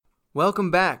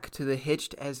Welcome back to the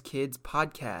Hitched as Kids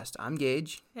podcast. I'm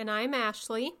Gage. And I'm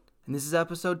Ashley. And this is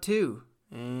episode 2.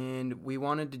 And we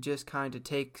wanted to just kind of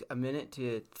take a minute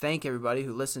to thank everybody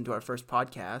who listened to our first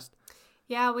podcast.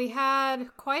 Yeah, we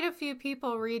had quite a few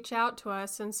people reach out to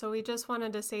us, and so we just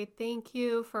wanted to say thank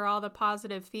you for all the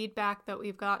positive feedback that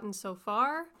we've gotten so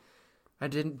far. I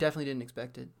definitely didn't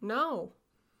expect it. No.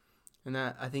 And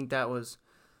I think that was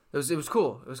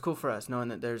cool. It was cool for us knowing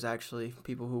that there's actually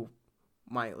people who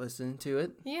might listen to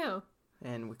it. Yeah.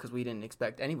 And because we didn't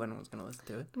expect anyone was going to listen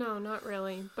to it. No, not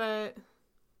really. But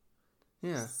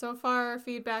yeah. So far,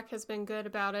 feedback has been good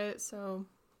about it, so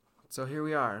here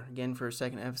we are again for a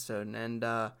second episode.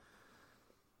 And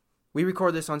we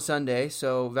record this on Sunday,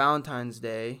 so Valentine's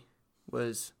Day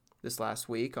was this last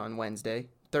week on Thursday.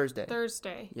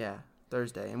 Yeah,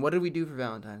 Thursday. And what did we do for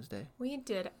Valentine's Day? We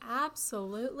did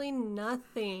absolutely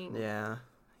nothing.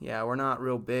 Yeah, we're not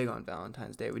real big on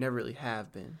Valentine's Day. We never really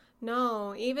have been.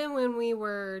 No, even when we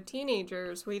were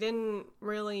teenagers, we didn't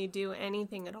really do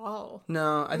anything at all.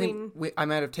 No, I think I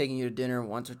might have taken you to dinner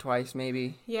once or twice,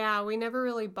 maybe. Yeah, we never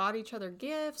really bought each other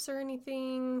gifts or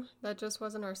anything. That just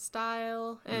wasn't our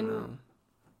style. And,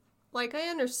 I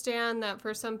understand that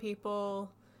for some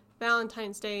people,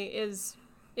 Valentine's Day is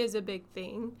a big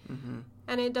thing. Mm-hmm.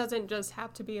 And it doesn't just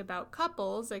have to be about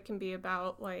couples. It can be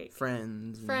about,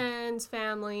 friends,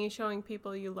 family, showing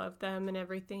people you love them and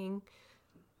everything.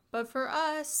 But for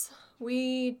us,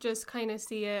 we just kind of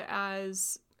see it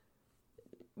as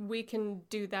we can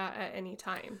do that at any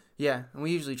time. Yeah, and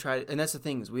we usually try, and that's the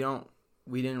thing is we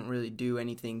didn't really do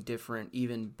anything different,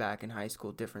 even back in high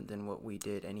school, different than what we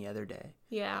did any other day.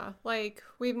 Yeah,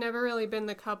 we've never really been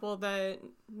the couple that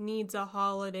needs a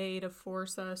holiday to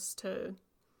force us to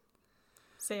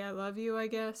say I love you, I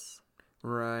guess.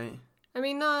 Right. I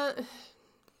mean,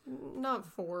 not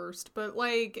forced, but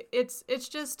it's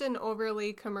just an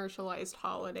overly commercialized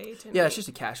holiday to me. Yeah, it's just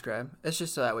a cash grab. It's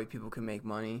just so that way people can make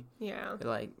money. Yeah.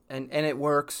 And it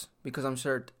works because I'm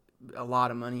sure a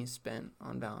lot of money is spent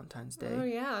on Valentine's Day. Oh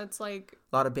yeah, it's a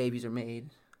lot of babies are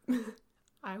made.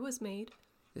 I was made.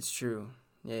 It's true.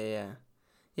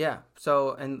 Yeah.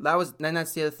 So and that's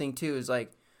the other thing too is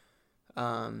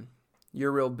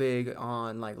you're real big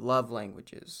on love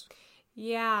languages.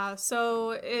 Yeah.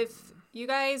 So if you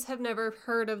guys have never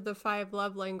heard of the 5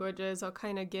 love languages, I'll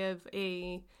kind of give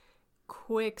a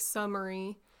quick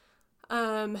summary.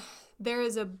 There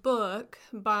is a book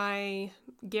by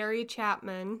Gary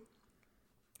Chapman,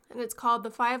 and it's called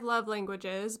The 5 Love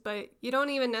Languages, but you don't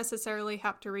even necessarily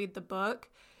have to read the book.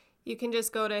 You can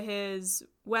just go to his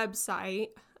website.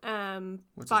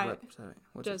 What's his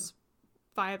website? Just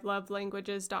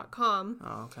 5lovelanguages.com.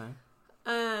 Oh, okay.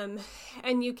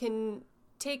 And you can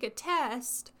take a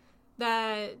test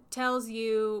that tells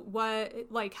you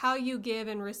how you give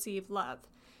and receive love.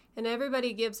 And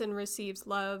everybody gives and receives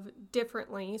love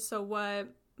differently. So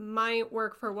what might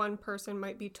work for one person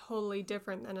might be totally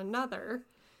different than another.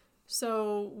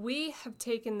 So we have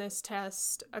taken this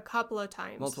test a couple of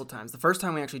times. Multiple times. The first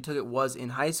time we actually took it was in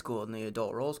high school in the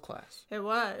adult roles class. It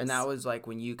was. And that was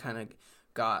when you kind of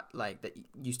got that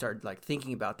you started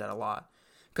thinking about that a lot.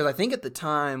 Because I think at the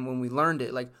time when we learned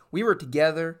it, we were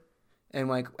together and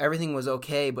everything was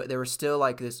okay, but there was still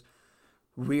this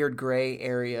weird gray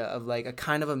area of a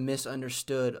kind of a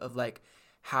misunderstood of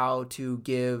how to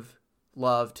give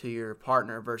love to your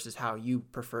partner versus how you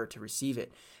prefer to receive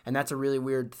it. And that's a really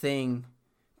weird thing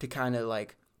to kind of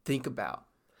think about.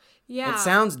 Yeah. It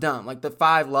sounds dumb. The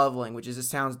 5 love languages, it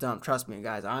sounds dumb. Trust me,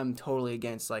 guys. I'm totally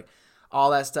against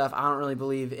all that stuff. I don't really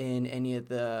believe in any of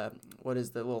the, what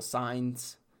is the little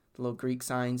signs, the little Greek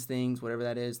signs things, whatever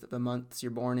that is, the months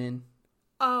you're born in.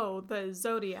 Oh, the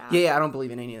zodiac. Yeah, I don't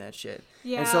believe in any of that shit.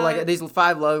 Yeah. And so these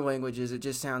 5 love languages, it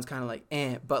just sounds kind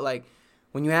of but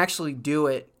when you actually do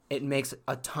it, it makes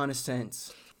a ton of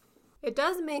sense. It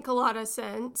does make a lot of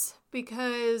sense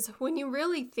because when you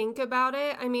really think about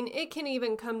it, I mean, it can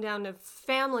even come down to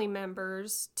family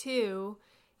members too.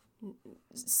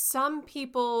 Some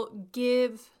people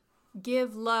give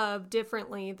love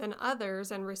differently than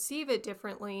others and receive it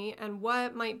differently, and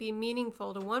what might be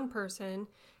meaningful to one person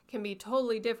can be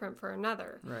totally different for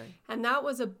another. Right. And that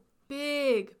was a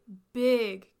big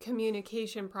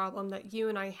communication problem that you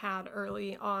and I had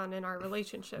early on in our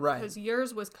relationship. Right. Because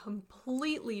yours was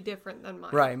completely different than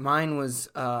mine. Right. Mine was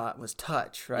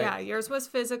touch, right? Yeah, yours was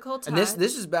physical touch. And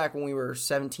this is back when we were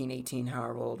 17, 18,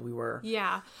 however old we were.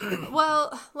 Yeah.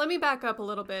 Well, let me back up a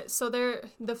little bit. So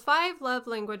the 5 love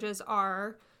languages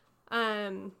are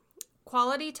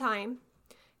quality time,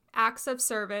 acts of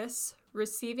service,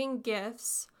 receiving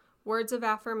gifts, words of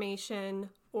affirmation,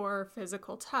 or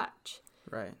physical touch.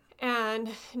 Right. And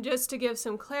just to give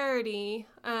some clarity,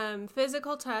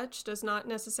 physical touch does not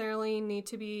necessarily need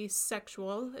to be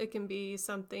sexual. It can be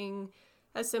something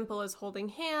as simple as holding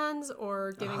hands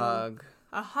or giving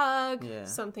a hug, Yeah.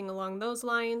 something along those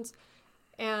lines.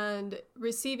 And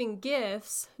receiving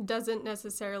gifts doesn't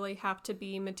necessarily have to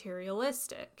be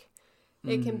materialistic.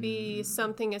 It can be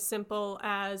something as simple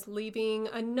as leaving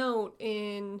a note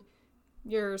in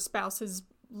your spouse's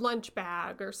lunch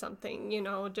bag or something,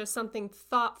 just something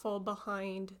thoughtful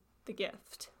behind the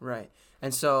gift. Right.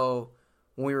 And so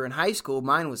when we were in high school,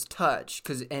 mine was touch,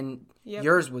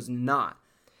 yours was not.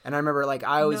 And I remember, like,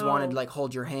 I always wanted to, like,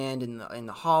 hold your hand in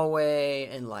the hallway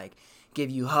and, like, give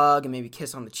you a hug and maybe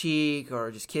kiss on the cheek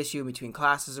or just kiss you in between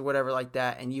classes or whatever like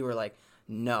that. And you were like,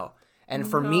 no. And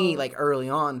for me, like, early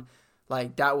on,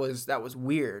 like, that was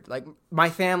weird. Like,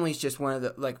 my family's just one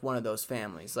of those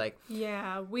families. Like,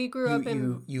 yeah, we grew up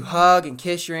in... You hug and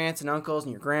kiss your aunts and uncles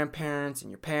and your grandparents and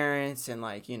your parents. And,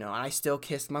 like, and I still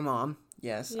kiss my mom.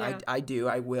 Yes, yeah. I do.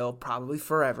 I will probably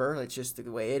forever. It's just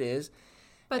the way it is.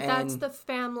 But that's the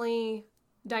family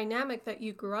dynamic that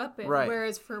you grew up in. Right.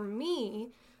 Whereas for me,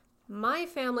 my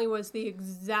family was the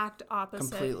exact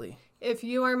opposite. Completely. If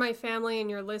you are my family and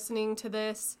you're listening to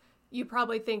this, you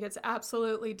probably think it's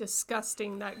absolutely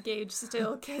disgusting that Gage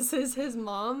still kisses his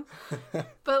mom.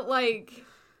 But, like,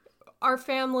 our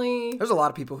family... There's a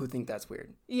lot of people who think that's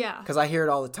weird. Yeah. Because I hear it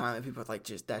all the time, and people are like,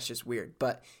 that's just weird.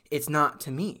 But it's not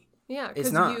to me. Yeah,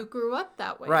 because you grew up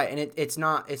that way. Right, and it's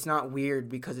not weird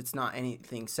because it's not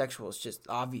anything sexual. It's just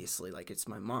obviously, like, it's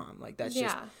my mom. Like, that's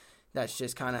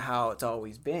just kind of how it's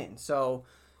always been. So,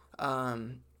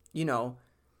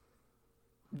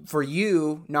 for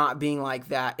you not being like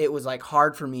that, it was, like,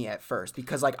 hard for me at first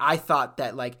because, like, I thought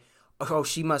that, like, oh,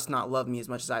 she must not love me as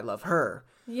much as I love her.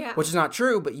 Yeah. Which is not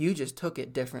true, but you just took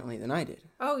it differently than I did.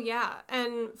 Oh, yeah.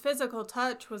 And physical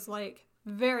touch was, like,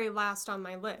 very last on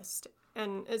my list.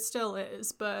 And it still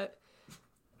is, but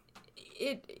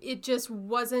it just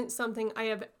wasn't something I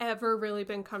have ever really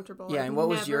been comfortable with. Yeah, and what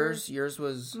was yours? Yours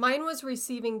was... Mine was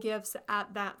receiving gifts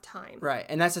at that time. Right,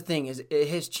 and that's the thing, is it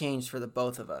has changed for the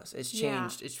both of us. It's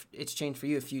changed. Yeah. It's changed for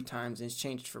you a few times, and it's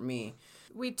changed for me.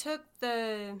 We took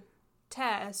the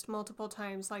test multiple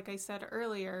times, like I said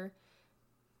earlier,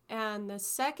 and the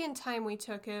second time we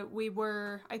took it,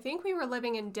 I think we were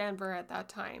living in Denver at that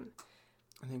time.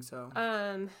 I think so.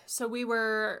 So we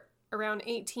were around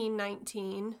 18,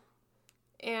 19,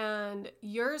 and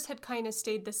yours had kind of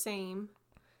stayed the same,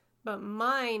 but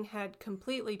mine had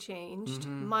completely changed.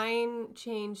 Mm-hmm. Mine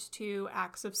changed to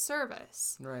acts of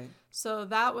service. Right. So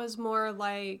that was more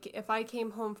like if I came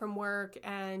home from work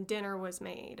and dinner was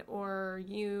made, or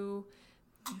you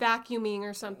vacuuming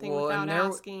or something without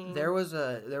asking. There was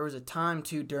a time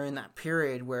too during that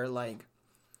period where, like,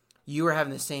 you were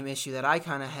having the same issue that I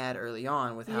kind of had early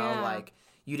on with how, like,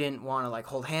 you didn't want to, like,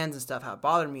 hold hands and stuff. How it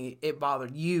bothered me. It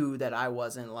bothered you that I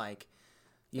wasn't, like,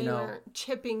 you know,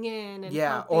 chipping in and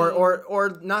helping.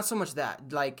 or not so much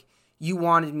that. Like, you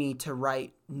wanted me to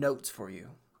write notes for you,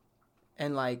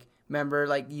 and, like, remember,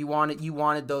 like, you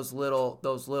wanted those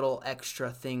little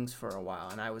extra things for a while,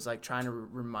 and I was, like, trying to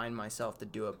remind myself to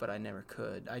do it, but I never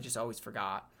could. I just always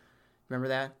forgot. Remember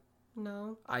that?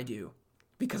 No. I do.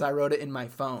 Because I wrote it in my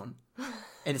phone,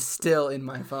 and it's still in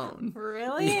my phone.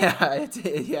 Really? Yeah,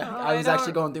 yeah. Oh, I was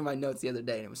actually going through my notes the other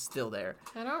day, and it was still there.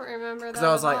 I don't remember that.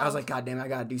 Because I was like, God damn, I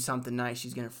gotta do something nice.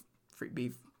 She's gonna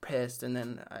be pissed, and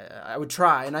then I would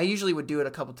try, and I usually would do it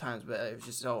a couple times, but it was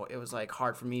just it was like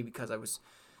hard for me because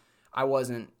I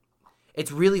wasn't.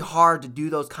 It's really hard to do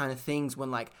those kind of things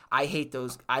when, like, I hate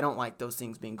those. I don't like those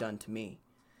things being done to me.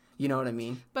 You know what I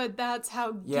mean? But that's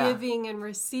how giving and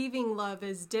receiving love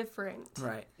is different.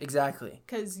 Right, exactly.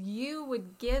 Because you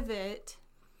would give it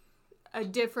a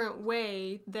different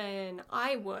way than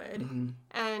I would. Mm-hmm.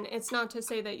 And it's not to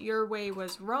say that your way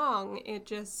was wrong. It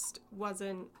just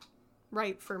wasn't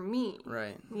right for me.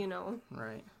 Right. You know?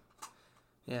 Right.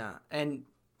 Yeah. And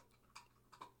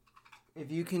if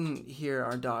you can hear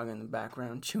our dog in the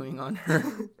background chewing on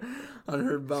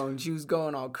her bone, she was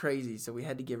going all crazy, so we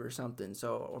had to give her something.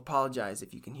 So apologize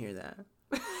if you can hear that.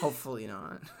 Hopefully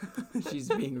not. She's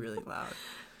being really loud.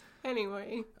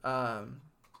 Anyway.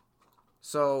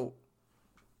 So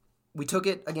we took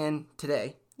it again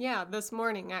today. Yeah, this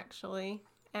morning actually.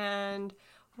 And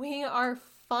we are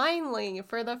finally,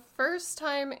 for the first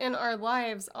time in our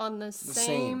lives, on the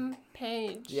same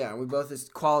page. Yeah, we both, it's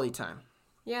quality time.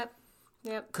 Yep.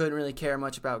 Couldn't really care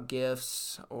much about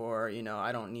gifts, or,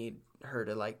 I don't need her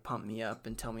to, like, pump me up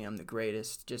and tell me I'm the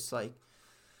greatest. Just, like,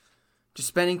 just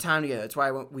spending time together. That's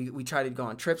why we try to go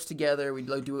on trips together. We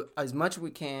like do as much as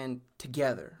we can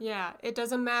together. Yeah, it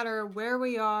doesn't matter where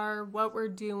we are, what we're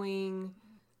doing.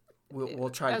 We'll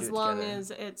try to do it as long together.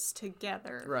 as it's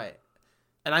together. Right.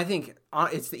 And I think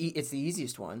it's the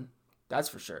easiest one. That's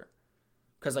for sure.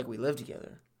 Because like we live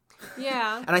together.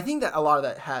 Yeah. And I think that a lot of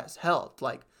that has helped.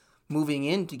 Like moving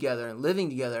in together and living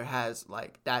together has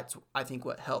like that's I think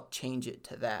what helped change it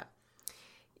to that.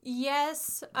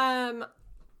 Yes.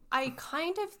 I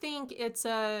kind of think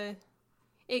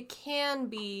it can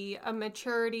be a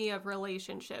maturity of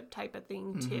relationship type of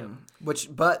thing too.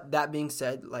 But that being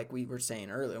said, like we were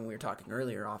saying earlier, when we were talking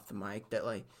earlier off the mic, that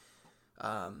like,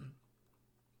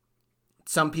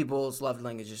 some people's love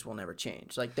languages will never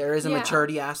change. Like there is a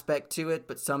maturity aspect to it,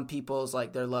 but some people's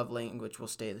like their love language will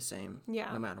stay the same,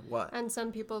 no matter what. And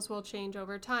some people's will change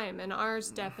over time, and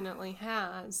ours definitely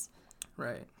has.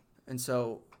 Right, and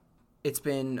so it's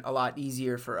been a lot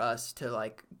easier for us to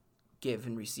like give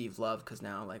and receive love because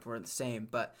now like we're the same.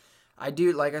 But I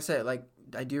do, like I said, like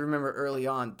I do remember early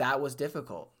on that was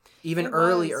difficult. Even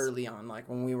early on, like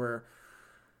when we were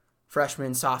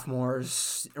freshmen,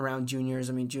 sophomores, around juniors.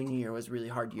 I mean, junior year was a really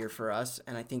hard year for us,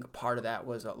 and I think part of that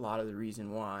was a lot of the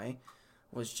reason why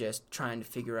was just trying to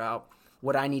figure out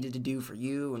what I needed to do for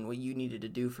you and what you needed to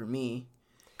do for me.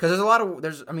 Because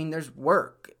there's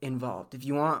work involved. If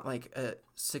you want like a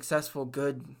successful,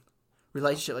 good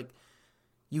relationship, like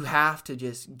you have to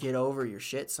just get over your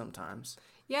shit sometimes.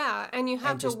 Yeah, and you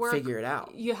have to just figure it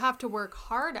out. You have to work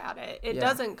hard at it. It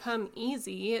doesn't come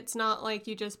easy. It's not like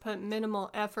you just put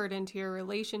minimal effort into your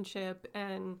relationship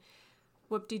and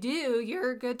whoop-de-doo,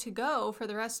 you're good to go for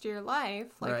the rest of your life.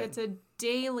 Like it's a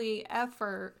daily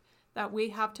effort that we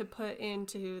have to put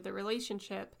into the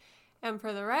relationship. And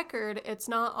for the record, it's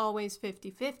not always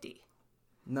 50-50.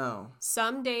 No.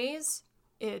 Some days,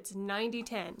 it's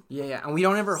 90-10. Yeah. And we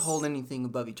don't ever hold anything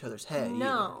above each other's head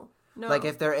No. Like,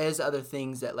 if there is other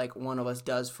things that, like, one of us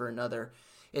does for another,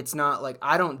 it's not, like,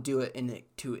 I don't do it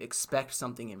to expect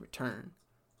something in return.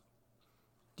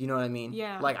 Do you know what I mean?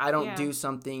 Yeah. Like, I don't do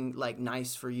something, like,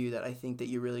 nice for you that I think that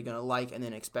you're really going to like and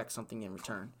then expect something in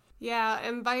return. Yeah,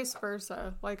 and vice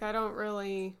versa. Like, I don't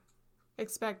really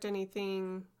expect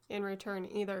anything in return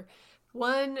either.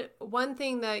 One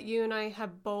thing that you and I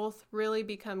have both really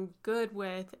become good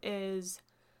with is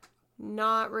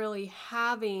not really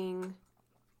having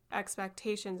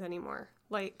expectations anymore.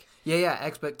 Like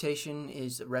expectation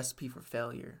is a recipe for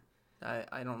failure.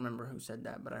 I don't remember who said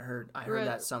that, but I heard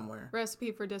that somewhere.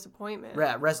 Recipe for disappointment.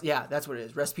 Yeah, that's what it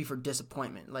is. Recipe for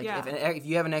disappointment. Like if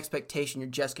you have an expectation, you're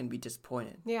just gonna be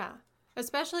disappointed. Yeah,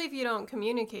 especially if you don't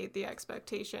communicate the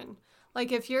expectation.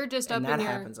 Like if you're just and that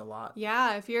happens a lot.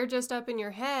 Yeah, if you're just up in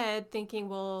your head thinking,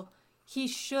 well, he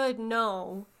should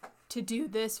know to do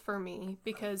this for me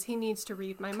because he needs to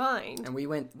read my mind. And we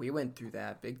went through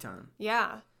that big time.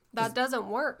 Yeah, that doesn't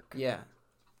work. Yeah,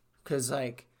 because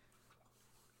like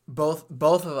both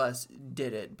of us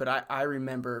did it, but I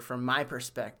remember from my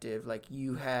perspective, like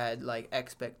you had like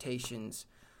expectations.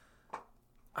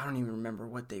 I don't even remember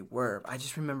what they were. I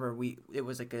just remember it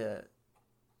was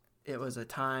a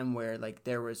time where like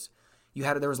there was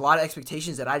a lot of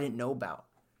expectations that I didn't know about.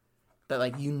 That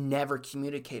like you never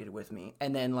communicated with me,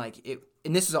 and then like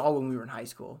and this is all when we were in high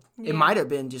school. Yeah. It might have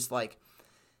been just like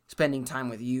spending time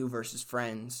with you versus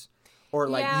friends, or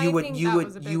like you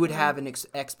would have an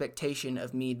expectation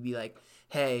of me to be like,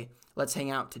 hey, let's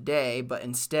hang out today, but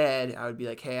instead I would be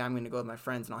like, hey, I'm gonna go with my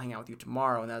friends and I'll hang out with you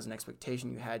tomorrow, and that was an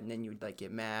expectation you had, and then you would like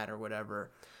get mad or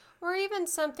whatever. Or even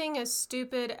something as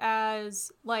stupid as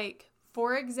like,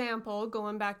 for example,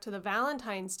 going back to the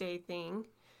Valentine's Day thing,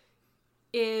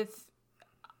 if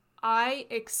I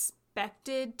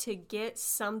expected to get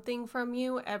something from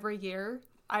you every year,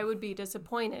 I would be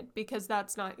disappointed because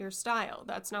that's not your style.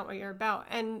 That's not what you're about.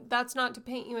 And that's not to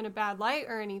paint you in a bad light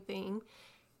or anything.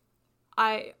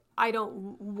 I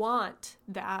don't want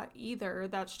that either.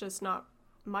 That's just not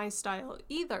my style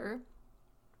either.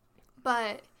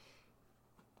 But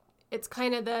it's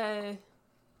kind of the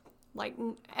like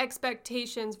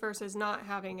expectations versus not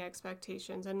having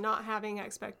expectations, and not having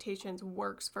expectations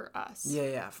works for us.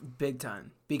 Yeah, big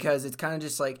time. Because it's kind of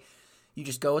just like you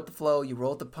just go with the flow, you roll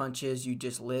with the punches, you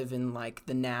just live in like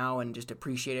the now and just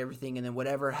appreciate everything, and then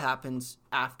whatever happens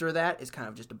after that is kind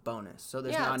of just a bonus. So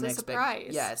there's not an surprise.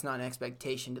 Yeah, it's not an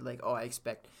expectation to like, oh, I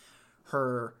expect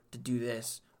her to do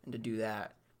this and to do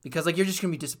that. Because like you're just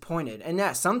gonna be disappointed. And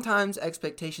yeah, sometimes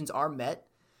expectations are met,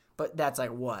 but that's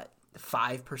like what?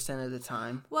 5% of the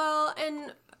time. Well,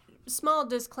 and small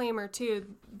disclaimer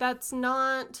too, that's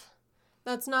not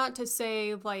to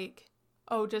say like,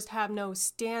 oh, just have no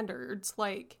standards.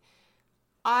 Like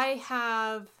I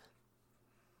have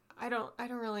I don't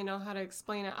really know how to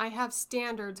explain it. I have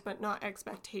standards, but not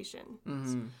expectations.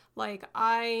 Mm-hmm. Like,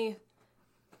 I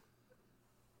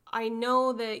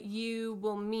know that you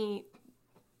will meet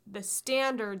the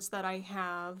standards that I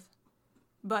have,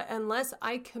 but unless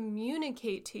I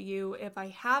communicate to you if I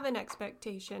have an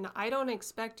expectation, I don't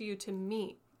expect you to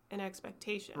meet an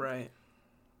expectation. Right.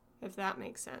 If that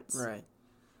makes sense. Right.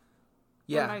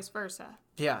 Yeah. And vice versa.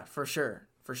 Yeah, for sure.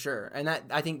 For sure. And that,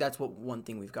 I think that's what one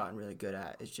thing we've gotten really good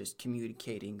at is just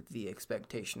communicating the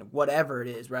expectation of whatever it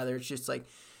is. Rather, it's just like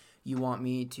you want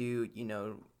me to, you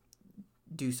know,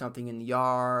 do something in the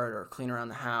yard or clean around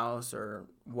the house or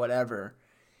whatever.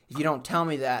 If you don't tell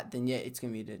me that, then yeah, it's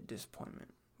going to be a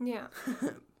disappointment. Yeah.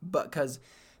 But because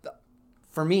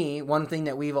for me, one thing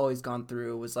that we've always gone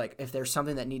through was like if there's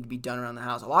something that needed to be done around the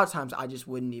house, a lot of times I just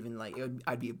wouldn't even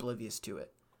I'd be oblivious to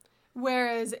it.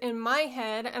 Whereas in my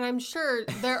head, and I'm sure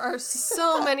there are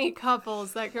so many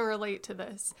couples that can relate to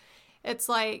this, it's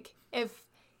like if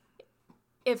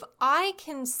I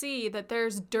can see that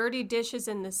there's dirty dishes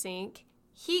in the sink,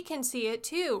 he can see it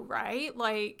too, right?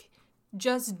 Like,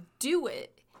 just do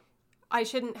it. I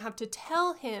shouldn't have to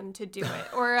tell him to do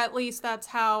it, or at least that's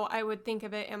how I would think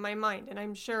of it in my mind. And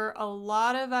I'm sure a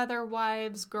lot of other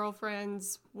wives,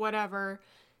 girlfriends, whatever,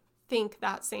 think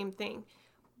that same thing.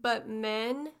 But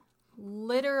men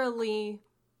literally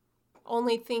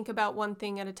only think about one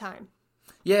thing at a time.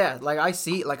 Yeah, like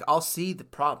I'll see the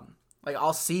problem. Like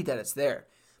I'll see that it's there,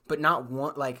 but not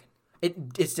one, like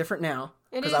it's different now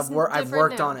because I've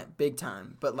worked on it big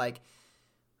time. But like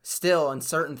still in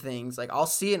certain things, like I'll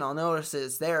see it and I'll notice that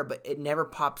it's there, but it never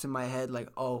pops in my head like,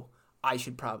 oh, I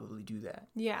should probably do that.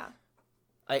 Yeah.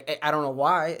 I don't know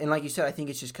why. And like you said, I think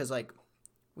it's just because like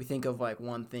we think of like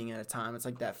one thing at a time. It's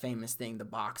like that famous thing, the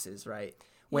boxes, right?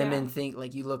 Women think,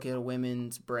 like, you look at a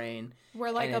women's brain.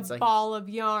 We're like a ball of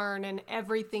yarn and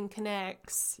everything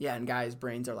connects. Yeah, and guys'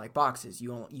 brains are like boxes.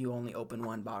 You only open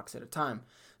one box at a time.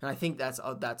 And I think that's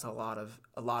a lot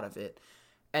of it.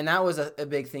 And that was a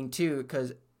big thing, too,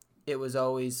 because it was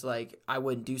always like I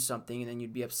wouldn't do something and then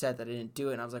you'd be upset that I didn't do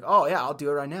it. And I was like, oh, yeah, I'll do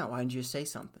it right now. Why didn't you say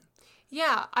something?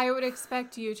 Yeah, I would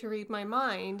expect you to read my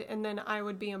mind, and then I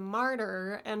would be a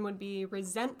martyr and would be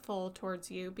resentful towards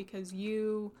you because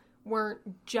you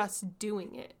weren't just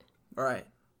doing it. Right.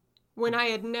 When I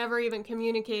had never even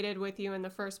communicated with you in the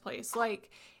first place. Like,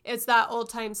 it's that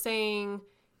old time saying,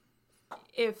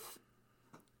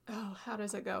 how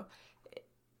does it go?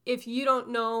 If you don't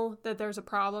know that there's a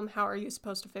problem, how are you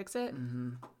supposed to fix it?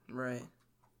 Mm-hmm. Right.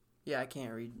 Yeah, I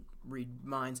can't read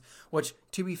minds. Which,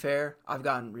 to be fair, I've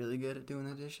gotten really good at doing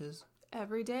the dishes.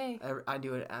 Every day. I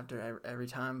do it after every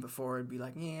time. Before it'd be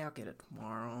like, yeah, I'll get it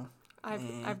tomorrow.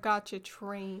 I've got you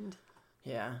trained.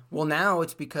 Yeah. Well, now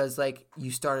it's because like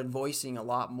you started voicing a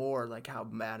lot more like how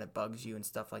bad it bugs you and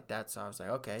stuff like that. So I was like,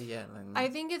 okay, yeah. I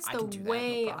think it's the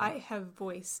way I have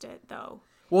voiced it, though.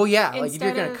 Well, yeah. Like if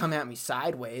you're gonna come at me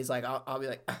sideways, like I'll be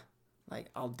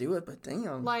like I'll do it, but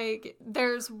damn. Like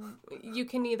you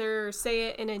can either say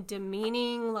it in a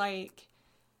demeaning, like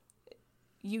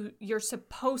you're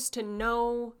supposed to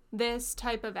know this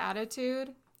type of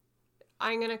attitude.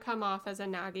 I'm going to come off as a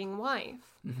nagging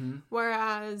wife. Mm-hmm.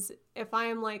 Whereas if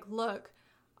I'm like, look,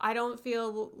 I don't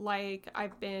feel like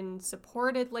I've been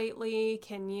supported lately.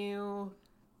 Can you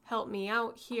help me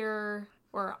out here?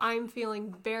 Or I'm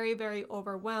feeling very, very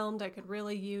overwhelmed. I could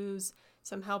really use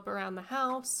some help around the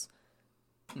house.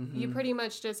 Mm-hmm. You pretty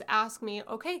much just ask me,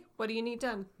 okay, what do you need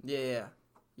done? Yeah.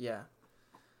 Yeah,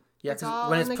 because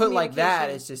when it's put like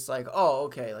that, it's just like, oh,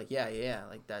 okay, like, yeah,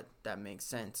 like that makes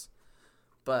sense.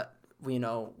 But you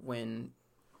know, when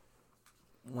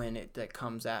it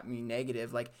comes at me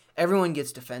negative, like everyone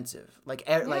gets defensive. Like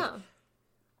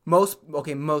most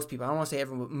people. I don't want to say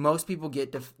everyone, but most people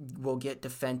will get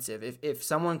defensive if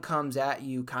someone comes at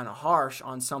you kind of harsh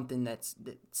on something that's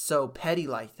so petty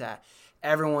like that.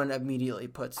 Everyone immediately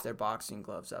puts their boxing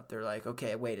gloves up. They're like,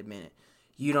 okay, wait a minute.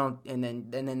 You don't, and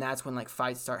then that's when like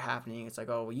fights start happening. It's like,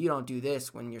 oh, well, you don't do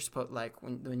this when you're supposed, like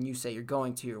when you say you're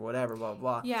going to or whatever, blah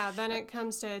blah. Yeah, then it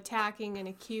comes to attacking and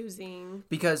accusing.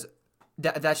 Because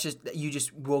that's just you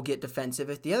just will get defensive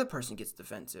if the other person gets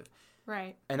defensive.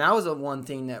 Right. And that was the one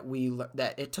thing that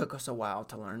that it took us a while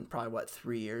to learn. Probably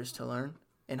 3 years to learn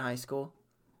in high school.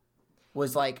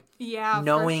 Was like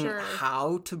knowing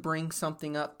how to bring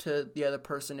something up to the other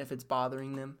person if it's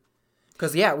bothering them.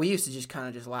 Because, we used to just kind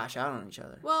of just lash out on each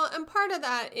other. Well, and part of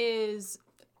that is,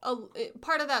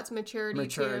 part of that's maturity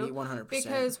too. 100%.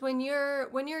 Because when you're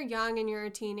young and you're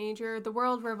a teenager, the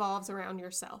world revolves around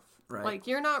yourself. Right. Like,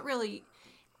 you're not really,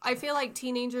 I feel like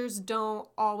teenagers don't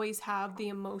always have the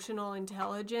emotional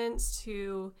intelligence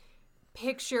to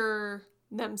picture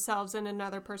themselves in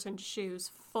another person's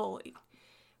shoes fully.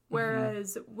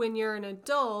 Whereas when you're an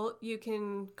adult, you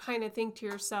can kind of think to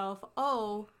yourself,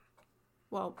 oh,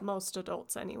 well, most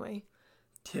adults anyway.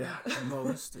 Yeah,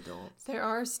 most adults. There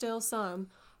are still some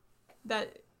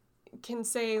that can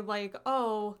say like,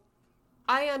 oh,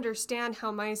 I understand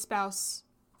how my spouse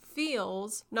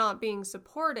feels not being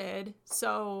supported,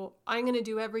 so I'm going to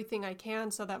do everything I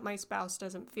can so that my spouse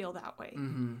doesn't feel that way.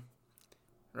 Mm-hmm.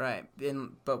 Right.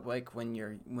 But like when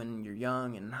you're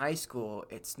young and in high school,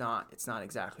 it's not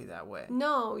exactly that way.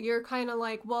 No, you're kind of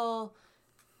like, well,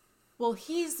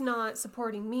 he's not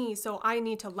supporting me, so I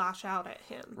need to lash out at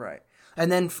him. Right.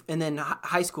 And then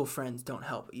high school friends don't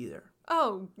help either.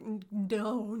 Oh,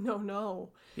 no.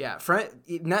 Yeah,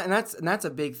 and that's a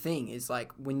big thing is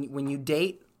like when you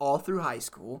date all through high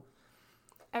school,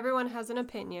 everyone has an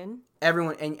opinion.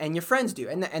 Everyone and your friends do.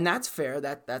 And that's fair.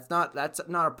 That's not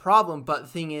a problem, but the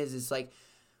thing is like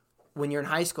when you're in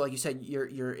high school, like you said,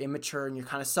 you're immature and you're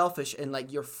kind of selfish, and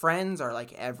like your friends are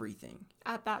like everything.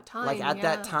 At that time. Like at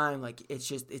that time, like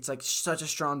it's like such a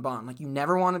strong bond. Like you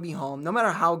never want to be home, no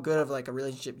matter how good of like a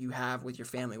relationship you have with your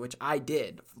family, which I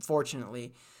did,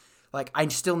 fortunately. Like I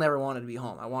still never wanted to be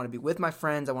home. I wanted to be with my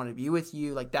friends. I wanted to be with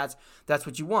you. Like that's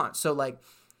what you want. So like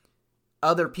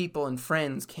other people and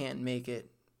friends can make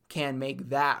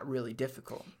that really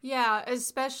difficult. Yeah,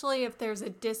 especially if there's a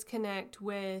disconnect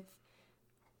with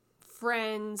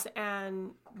friends and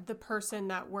the person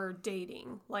that we're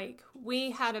dating. Like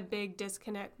we had a big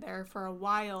disconnect there for a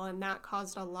while, and that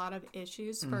caused a lot of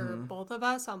issues for both of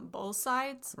us on both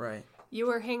sides. Right. You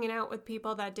were hanging out with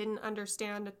people that didn't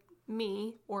understand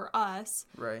me or us.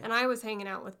 Right. And I was hanging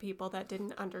out with people that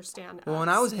didn't understand us. Well, when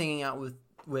I was hanging out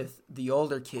with the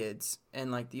older kids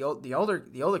and like the older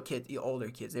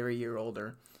kids, they were a year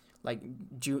older, like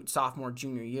sophomore,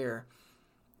 junior year,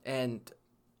 and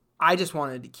I just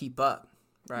wanted to keep up,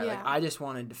 right? Yeah. Like I just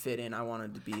wanted to fit in. I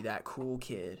wanted to be that cool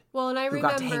kid. Well, and I who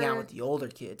got to hang out with the older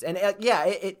kids, and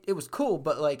it was cool,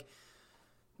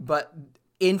 but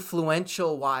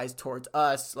influential wise towards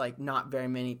us, like not very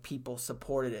many people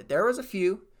supported it. There was a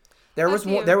few. There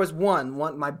was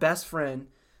one. My best friend.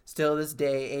 Still to this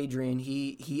day, Adrian,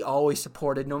 he always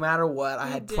supported no matter what. I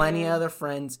had plenty of other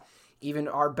friends, even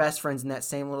our best friends in that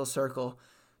same little circle,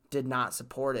 did not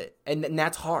support it. And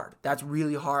that's hard. That's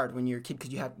really hard when you're a kid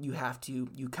because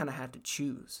you kind of have to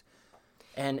choose.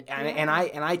 And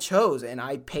I chose and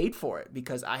I paid for it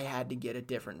because I had to get a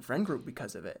different friend group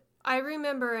because of it. I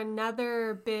remember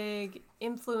another big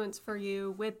influence for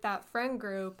you with that friend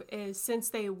group is since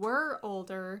they were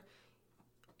older.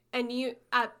 And you,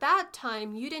 at that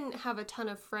time, you didn't have a ton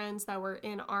of friends that were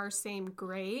in our same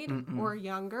grade or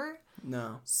younger.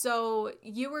 No. So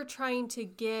you were trying to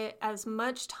get as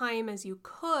much time as you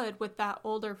could with that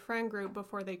older friend group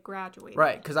before they graduated.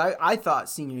 Right, because I thought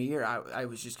senior year I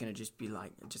was just going to just be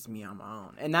like just me on my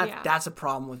own. And that's a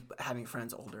problem with having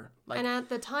friends older. Like, and at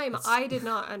the time, I did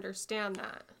not understand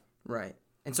that. Right.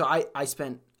 And so I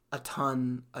spent a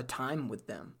ton of time with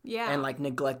them. Yeah. And like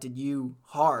neglected you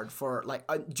hard for like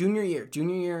junior year.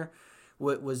 Junior year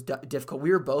was difficult.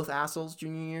 We were both assholes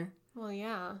junior year. Well,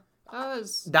 yeah.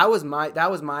 That was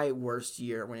my worst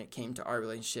year when it came to our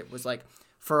relationship. Was like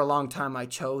for a long time I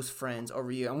chose friends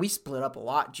over you, and we split up a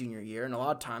lot junior year, and a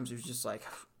lot of times it was just like,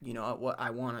 you know what,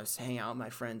 I want to hang out with my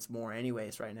friends more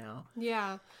anyways right now.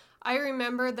 Yeah. I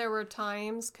remember there were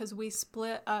times cuz we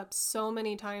split up so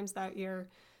many times that year.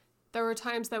 There were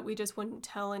times that we just wouldn't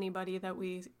tell anybody that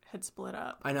we had split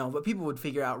up. I know, but people would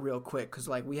figure out real quick because,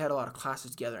 like, we had a lot of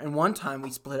classes together. And one time we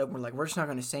split up and we're like, we're just not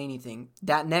going to say anything.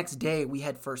 That next day, we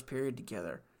had first period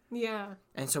together. Yeah.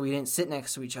 And so we didn't sit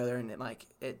next to each other, and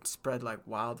it spread like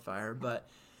wildfire. But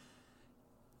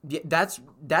that's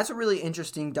a really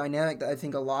interesting dynamic that I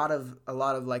think a lot of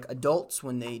like adults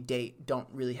when they date don't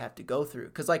really have to go through.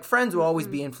 Because, like, friends will always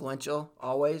be influential,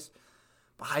 always.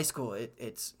 But high school,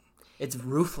 it's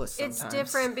ruthless sometimes. It's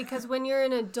different because when you're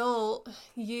an adult,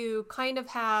 you kind of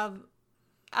have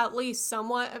at least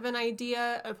somewhat of an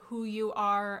idea of who you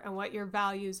are and what your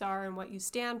values are and what you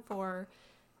stand for.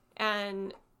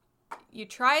 And you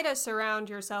try to surround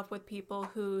yourself with people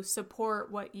who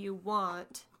support what you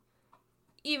want.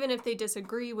 Even if they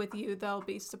disagree with you, they'll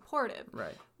be supportive.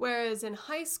 Right. Whereas in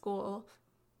high school,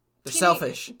 they're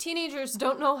selfish. Teenagers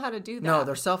don't know how to do that. No,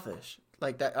 they're selfish.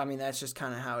 Like that, I mean, that's just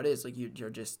kind of how it is. Like you're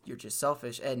just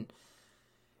selfish, and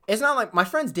it's not like my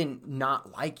friends didn't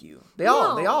not like you. They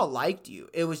all liked you.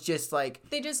 It was just like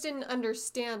they just didn't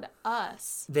understand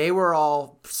us. They were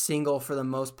all single for the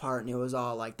most part, and it was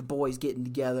all like the boys getting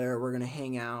together. We're gonna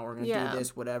hang out. We're gonna do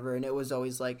this, whatever. And it was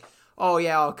always like, oh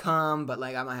yeah, I'll come, but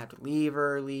like I might have to leave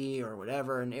early or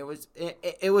whatever. And it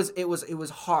was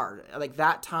hard. Like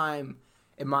that time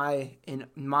in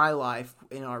my life,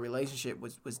 in our relationship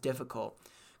was difficult,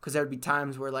 because there would be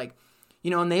times where like,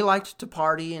 and they liked to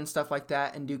party and stuff like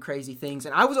that and do crazy things,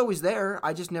 and I was always there.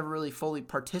 I just never really fully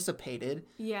participated.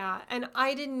 Yeah, and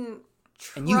I didn't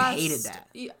trust. And you hated that.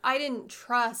 I didn't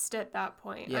trust at that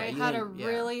point. Yeah, I had a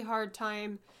really hard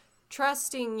time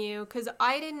trusting you, because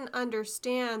I didn't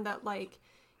understand that, like,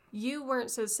 you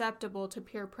weren't susceptible to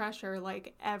peer pressure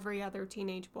like every other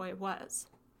teenage boy was.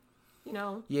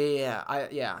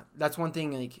 Yeah. That's one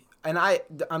thing. Like, and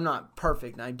I'm not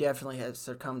perfect, and I definitely have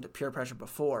succumbed to peer pressure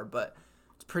before, but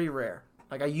it's pretty rare.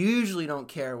 Like, I usually don't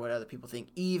care what other people think,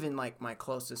 even like my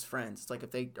closest friends. It's like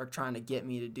if they are trying to get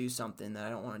me to do something that I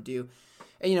don't want to do,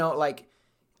 and like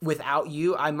without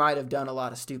you, I might have done a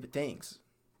lot of stupid things.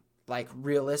 Like,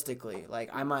 realistically, like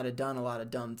I might have done a lot of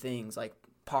dumb things, like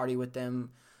party with them,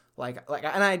 and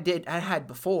I did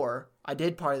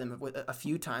party them with a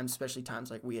few times, especially times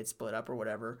like we had split up or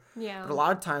whatever. Yeah. But a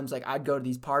lot of times, like, I'd go to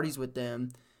these parties with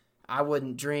them. I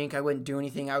wouldn't drink. I wouldn't do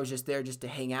anything. I was just there just to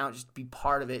hang out, just to be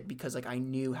part of it, because like I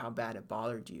knew how bad it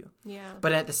bothered you. Yeah.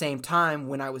 But at the same time,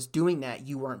 when I was doing that,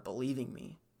 you weren't believing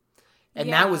me.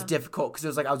 And that was difficult, because it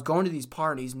was like I was going to these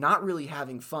parties, not really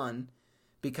having fun,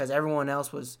 because everyone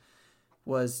else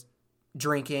was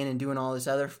drinking and doing all this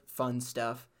other fun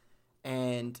stuff.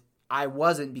 And I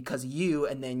wasn't, because of you,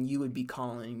 and then you would be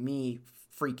calling me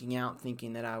freaking out,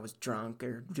 thinking that I was drunk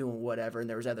or doing whatever, and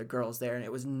there was other girls there, and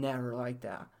it was never like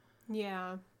that.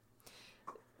 Yeah.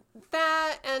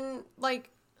 That, and like,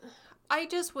 I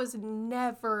just was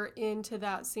never into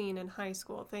that scene in high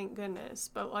school, thank goodness.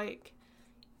 But like,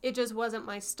 it just wasn't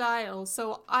my style,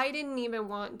 so I didn't even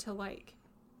want to like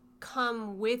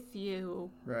come with you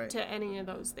to any of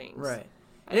those things. Right.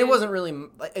 And it wasn't really,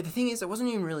 like, the thing is, it wasn't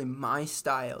even really my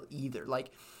style either.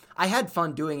 Like, I had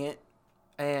fun doing it,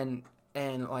 and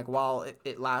like, while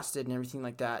it lasted and everything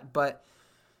like that, but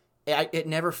it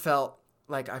never felt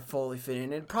like I fully fit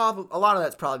in. A lot of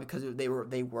that's probably because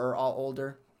they were all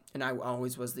older, and I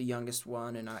always was the youngest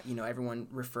one, and everyone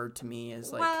referred to me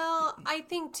as like. Well, I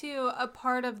think too, a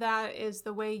part of that is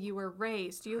the way you were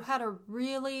raised. You had a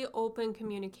really open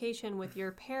communication with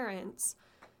your parents,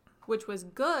 which was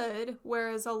good,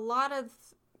 whereas a lot of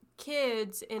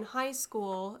kids in high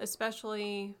school,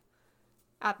 especially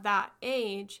at that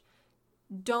age,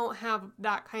 don't have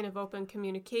that kind of open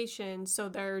communication, so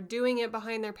they're doing it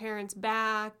behind their parents'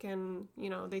 back, and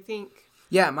they think,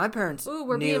 yeah, my parents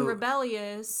we're being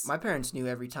rebellious. My parents knew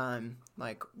every time,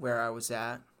 like, where I was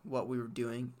at, what we were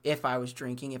doing, if I was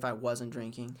drinking, if I wasn't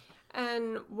drinking.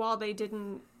 And while they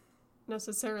didn't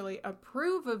necessarily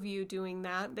approve of you doing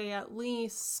that, they at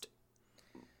least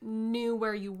knew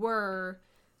where you were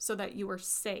so that you were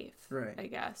safe, right? I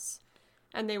guess.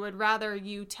 And they would rather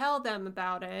you tell them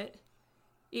about it,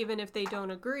 even if they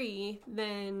don't agree,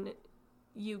 than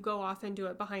you go off and do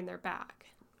it behind their back.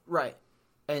 Right.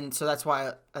 And so that's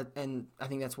why, and I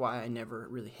think that's why I never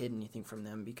really hid anything from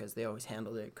them, because they always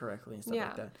handled it correctly and stuff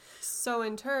like that. So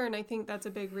in turn, I think that's a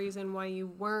big reason why you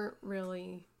weren't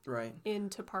really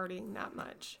into partying that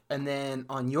much. And then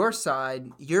on your side,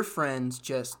 your friends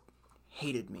just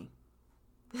hated me.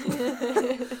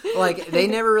 Like, they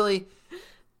never really,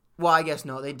 well, I guess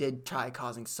no, they did try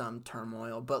causing some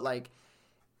turmoil, but like,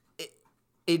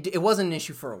 it wasn't an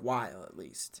issue for a while, at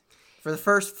least. For the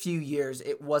first few years,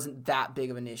 it wasn't that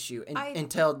big of an issue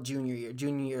until junior year.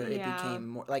 Junior year, it became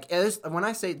more like, when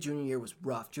I say junior year was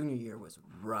rough, junior year was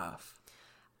rough.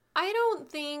 I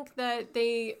don't think that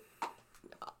they,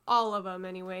 all of them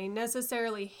anyway,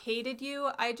 necessarily hated you.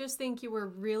 I just think you were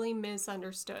really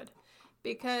misunderstood,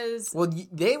 because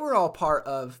they were all part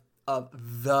of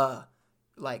the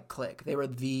like clique. They were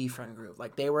the friend group.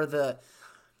 Like, they were the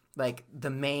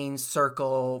main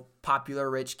circle, popular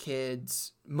rich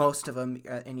kids, most of them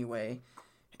anyway,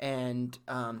 and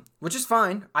which is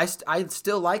fine. I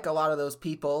still like a lot of those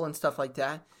people and stuff like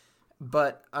that,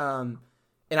 but and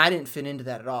I didn't fit into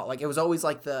that at all. Like, it was always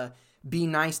like the be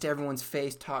nice to everyone's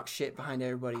face, talk shit behind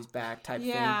everybody's back type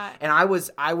thing. And I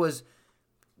was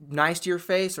nice to your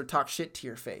face or talk shit to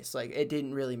your face. Like, it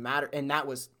didn't really matter, and that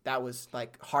was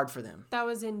like hard for them. That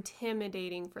was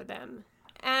intimidating for them.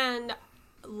 And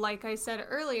like I said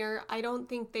earlier, I don't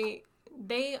think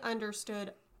they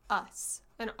understood us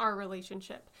and our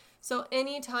relationship. So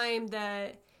anytime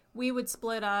that we would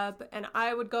split up and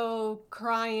I would go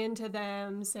cry into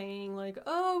them saying like,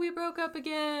 oh, we broke up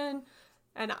again,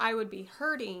 and I would be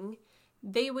hurting,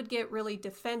 they would get really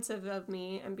defensive of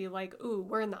me and be like, ooh,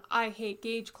 we're in the I Hate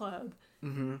Gage Club.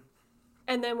 Mm-hmm.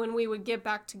 And then when we would get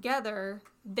back together,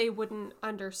 they wouldn't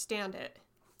understand it.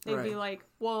 They'd be like,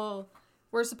 well,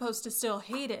 we're supposed to still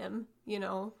hate him, you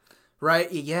know? Right.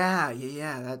 Yeah.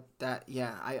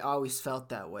 I always felt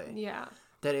that way. Yeah.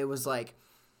 That it was like,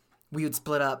 we would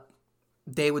split up.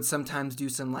 They would sometimes do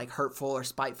some like hurtful or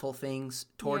spiteful things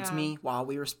towards me while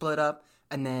we were split up.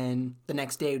 And then the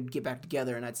next day we'd get back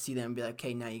together and I'd see them and be like,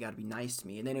 okay, now you got to be nice to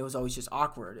me. And then it was always just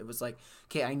awkward. It was like,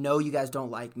 okay, I know you guys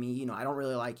don't like me. You know, I don't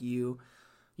really like you.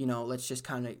 You know, let's just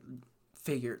kind of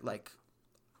figure like,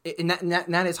 and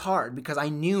that is hard because I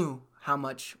knew how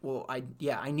much,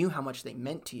 I knew how much they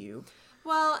meant to you.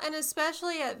 Well, and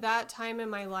especially at that time in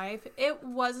my life, it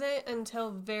wasn't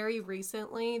until very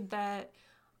recently that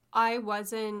I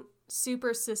wasn't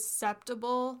super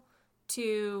susceptible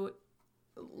to,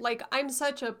 like, I'm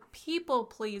such a people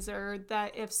pleaser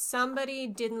that if somebody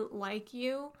didn't like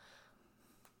you,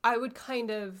 I would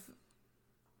kind of,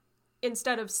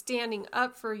 instead of standing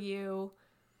up for you,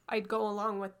 I'd go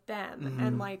along with them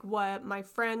and like what my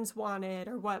friends wanted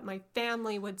or what my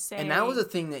family would say. And that was a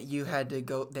thing that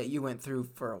you went through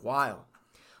for a while.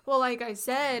 Well, like I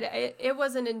said, it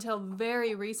wasn't until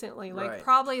very recently, like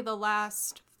probably the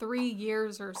last 3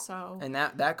 years or so. And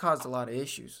that caused a lot of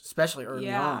issues, especially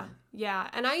early on. Yeah,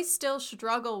 and I still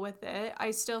struggle with it.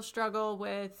 I still struggle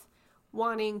with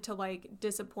wanting to like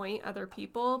disappoint other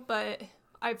people, but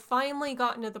I've finally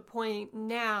gotten to the point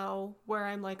now where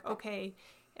I'm like, okay,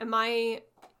 am I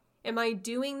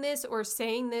doing this or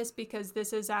saying this because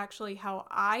this is actually how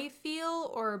I feel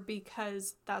or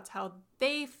because that's how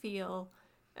they feel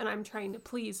and I'm trying to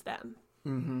please them?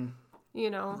 Mm-hmm. You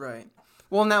know? Right.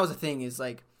 Well, and that was the thing is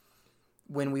like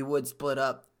when we would split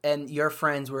up and your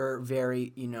friends were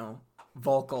very, you know,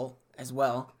 vocal as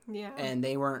well. Yeah. And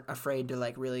they weren't afraid to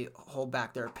like really hold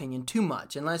back their opinion too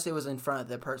much unless it was in front of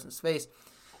the person's face.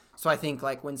 So I think,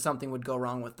 like, when something would go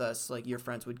wrong with us, like, your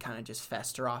friends would kind of just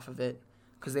fester off of it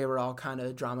because they were all kind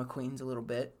of drama queens a little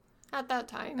bit. At that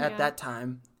time, that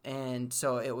time. And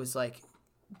so it was, like,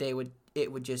 they would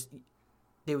just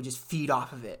feed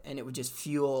off of it, and it would just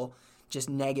fuel just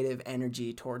negative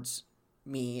energy towards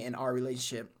me and our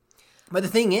relationship. But the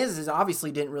thing is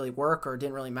obviously didn't really work or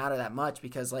didn't really matter that much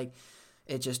because, like,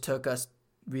 it just took us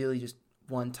really just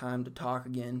one time to talk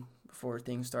again before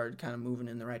things started kind of moving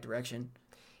in the right direction.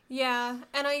 Yeah,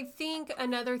 and I think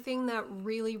another thing that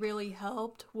really, really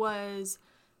helped was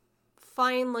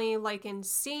finally, like in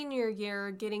senior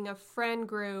year, getting a friend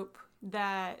group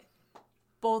that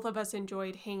both of us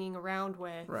enjoyed hanging around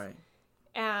with. Right.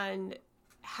 And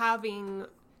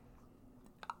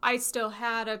I still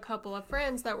had a couple of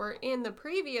friends that were in the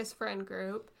previous friend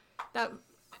group that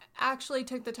actually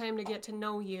took the time to get to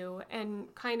know you,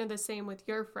 and kind of the same with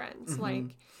your friends. Mm-hmm.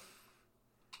 Like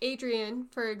Adrian,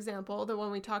 for example, the one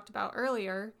we talked about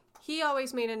earlier, he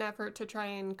always made an effort to try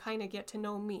and kind of get to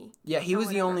know me. Yeah, he was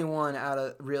the only one out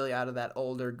of that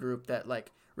older group that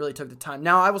like really took the time.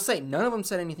 Now, I will say, none of them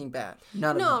said anything bad.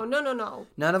 None of them. No.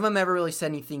 None of them ever really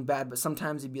said anything bad, but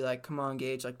sometimes he'd be like, come on,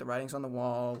 Gage, like the writing's on the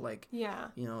wall, like, yeah,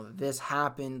 you know, this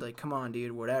happened, like, come on,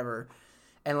 dude, whatever.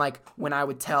 And like when I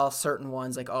would tell certain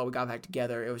ones, like, oh, we got back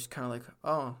together, it was kind of like,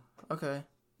 oh, okay.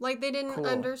 Like they didn't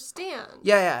understand.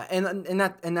 Yeah, and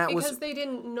that because was because they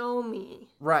didn't know me.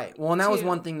 Right. Well, and that was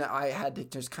one thing that I had to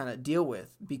just kind of deal with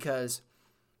because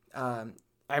I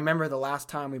remember the last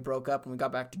time we broke up and we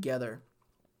got back together,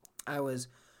 I was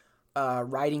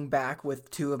riding back with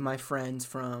two of my friends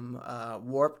from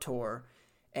Warped Tour,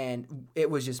 and it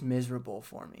was just miserable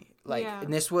for me. Like,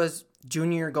 and this was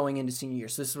junior going into senior year,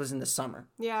 so this was in the summer.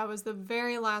 Yeah, it was the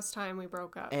very last time we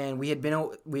broke up. And we had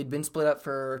been split up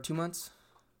for 2 months.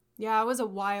 Yeah, it was a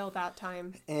while that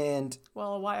time. And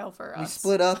a while for us. We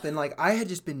split up, and like I had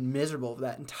just been miserable for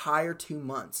that entire 2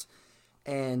 months.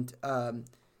 And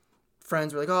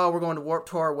friends were like, "Oh, we're going to Warped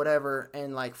Tour or whatever."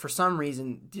 And like for some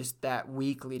reason, just that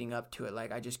week leading up to it,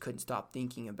 like I just couldn't stop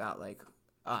thinking about like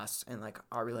us and like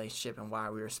our relationship and why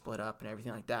we were split up and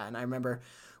everything like that. And I remember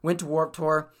went to Warped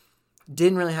Tour.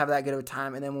 Didn't really have that good of a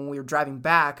time, and then when we were driving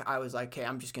back, I was like, "Okay,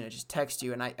 I'm just gonna just text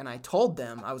you." And I told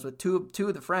them I was with two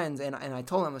of the friends, and I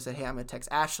told them I said, "Hey, I'm gonna text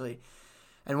Ashley,"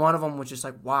 and one of them was just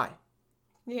like, "Why?"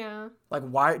 Yeah. Like,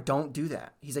 why? Don't do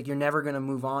that. He's like, "You're never gonna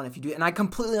move on if you do." And I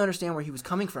completely understand where he was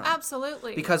coming from.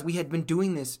 Absolutely. Because we had been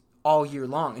doing this all year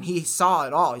long, and he saw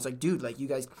it all. He's like, "Dude, like you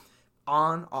guys,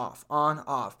 on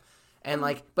off." And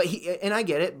like, but I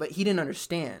get it, but he didn't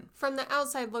understand. From the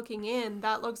outside looking in,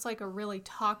 that looks like a really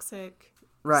toxic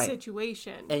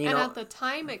situation. And at the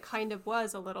time, it kind of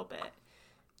was a little bit.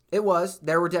 It was.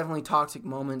 There were definitely toxic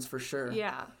moments for sure.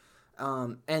 Yeah.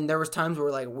 And there was times where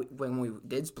like when we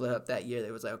did split up that year,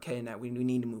 it was like, okay, now we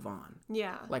need to move on.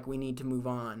 Yeah. Like we need to move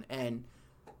on. And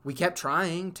we kept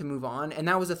trying to move on. And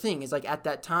that was the thing, is like at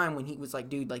that time when he was like,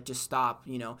 dude, like just stop,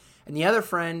 you know. And the other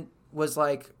friend was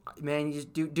like, man, you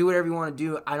just do whatever you want to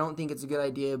do. I don't think it's a good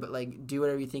idea, but like do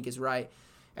whatever you think is right.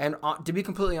 And to be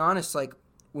completely honest, like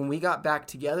when we got back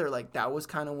together, like that was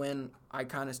kind of when I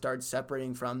kind of started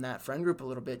separating from that friend group a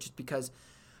little bit, just because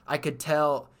I could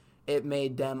tell it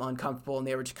made them uncomfortable, and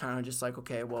they were just kind of just like,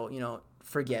 okay, well, you know,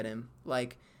 forget him.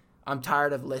 Like, I'm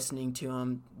tired of listening to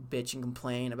him bitch and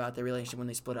complain about their relationship when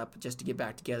they split up just to get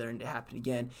back together and it happen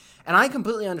again. And I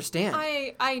completely understand.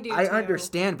 I do. I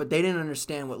understand, but they didn't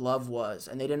understand what love was,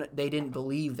 and they didn't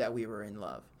believe that we were in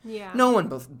love. Yeah. No one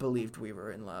believed we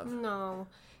were in love. No.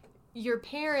 Your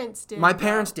parents did. My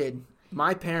parents did.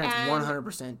 My parents And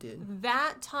 100% did.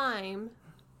 That time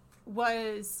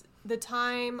was the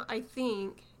time, I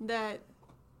think, that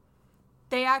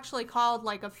they actually called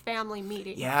like a family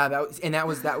meeting. Yeah,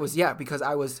 that was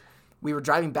because we were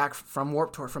driving back from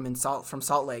Warped Tour from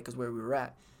Salt Lake is where we were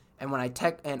at. And when I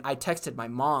texted my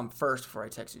mom first before I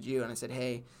texted you, and I said,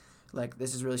 "Hey, like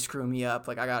this is really screwing me up.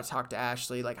 Like I got to talk to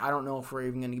Ashley. Like I don't know if we're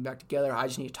even going to get back together. I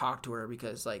just need to talk to her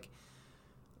because like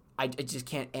I just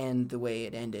can't end the way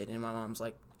it ended." And my mom's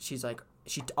like, she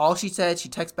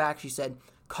texted back, she said,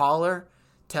 "Call her,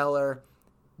 tell her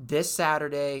this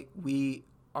Saturday we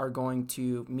are going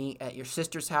to meet at your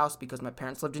sister's house because my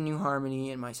parents lived in New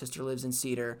Harmony and my sister lives in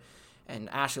Cedar and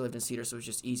Ashley lived in Cedar, so it was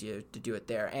just easier to do it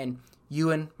there. And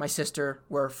you and my sister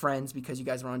were friends because you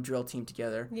guys were on drill team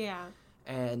together." Yeah.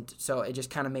 And so it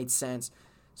just kind of made sense.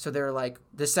 So they're like,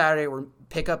 "This Saturday we're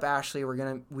pick up Ashley.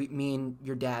 Me and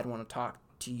your dad want to talk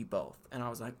to you both." And I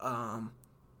was like,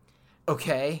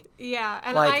 okay. Yeah,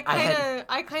 and like,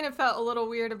 I kind of felt a little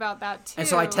weird about that too. And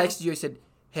so I texted you. I said,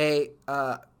 "Hey,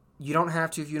 you don't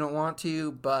have to if you don't want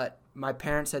to, but my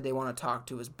parents said they want to talk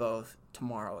to us both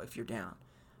tomorrow if you're down."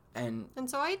 And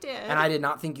so I did. And I did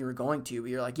not think you were going to, but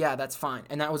you're like, "Yeah, that's fine."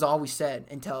 And that was all we said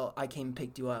until I came and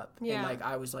picked you up. Yeah. And like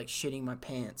I was like shitting my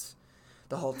pants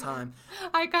the whole time.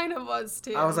 I kind of was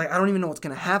too. I was like, I don't even know what's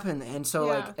gonna happen. And so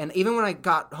Yeah. like, and even when I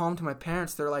got home to my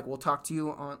parents, they're like, "We'll talk to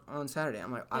you on Saturday."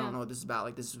 I'm like, I don't know what this is about.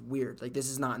 Like, this is weird. Like, this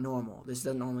is not normal. This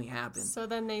doesn't normally happen. So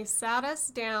then they sat us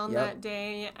down Yep. that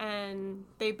day, and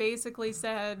they basically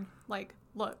said, like,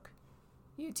 "Look,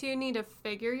 you two need to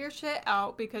figure your shit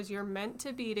out because you're meant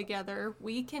to be together.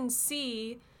 We can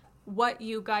see what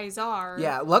you guys are."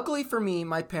 Yeah, luckily for me,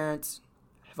 my parents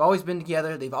have always been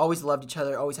together. They've always loved each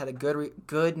other, always had a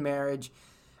good marriage,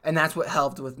 and that's what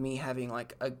helped with me having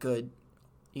like a good,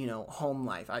 you know, home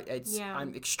life.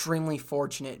 I'm extremely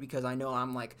fortunate because I know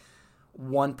I'm like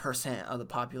 1% of the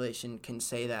population can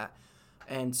say that.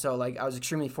 And so like I was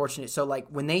extremely fortunate. So like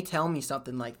when they tell me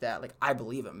something like that, like I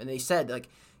believe them. And they said like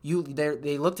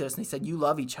they looked at us and they said, "You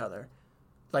love each other."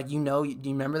 Like, you know, do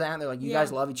you remember that? And they're like, "You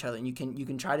guys love each other, and you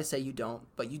can try to say you don't,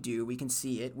 but you do. We can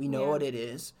see it. We know what it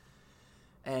is."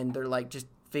 And they're like, "Just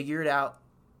figure it out,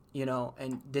 you know,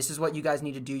 and this is what you guys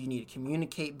need to do. You need to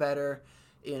communicate better,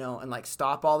 you know, and like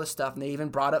stop all this stuff." And they even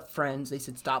brought up friends. They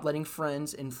said, "Stop letting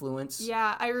friends influence."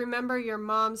 Yeah, I remember your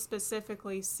mom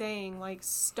specifically saying, like,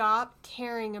 "Stop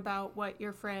caring about what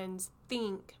your friends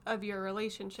think of your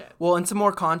relationship." Well, and some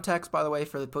more context, by the way,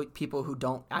 for the people who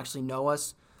don't actually know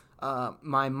us,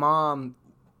 my mom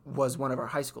was one of our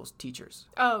high school teachers.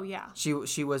 Oh, yeah.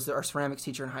 She was our ceramics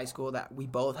teacher in high school that we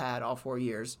both had all 4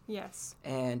 years. Yes.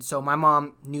 And so my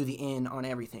mom knew the in on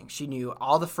everything. She knew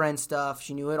all the friend stuff.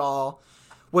 She knew it all,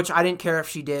 which I didn't care if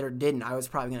she did or didn't. I was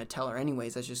probably going to tell her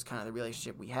anyways. That's just kind of the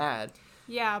relationship we had.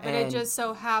 Yeah, but it just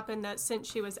so happened that since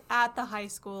she was at the high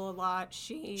school a lot,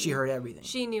 she heard everything.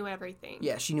 She knew everything.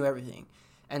 Yeah, she knew everything.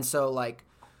 And so, like,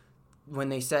 when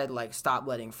they said, like, stop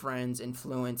letting friends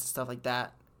influence and stuff like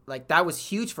that was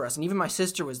huge for us. And even my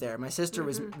sister was there. My sister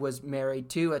was married,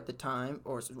 too, at the time.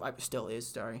 Or still is,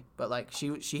 sorry. But, like,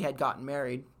 she had gotten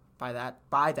married by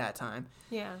that time.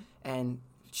 Yeah. And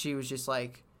she was just,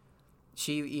 like,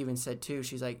 she even said, too,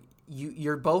 she's like,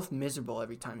 you're both miserable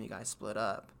every time you guys split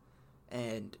up.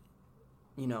 And,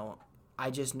 you know, I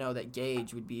just know that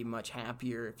Gage would be much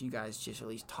happier if you guys just at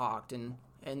least talked. And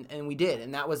we did.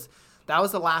 And that was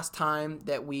the last time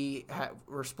that we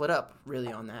were split up,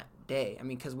 really, on that day. I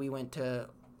mean, because we went to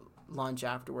lunch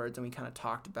afterwards and we kind of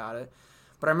talked about it.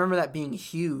 But I remember that being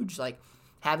huge, like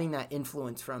having that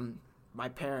influence from my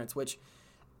parents, which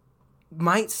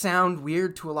might sound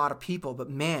weird to a lot of people, but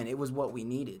man, it was what we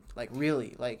needed. Like,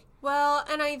 really, like. Well,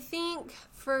 and I think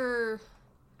for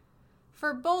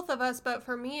both of us, but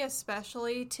for me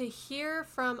especially, to hear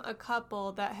from a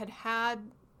couple that had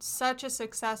such a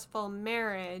successful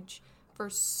marriage for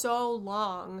so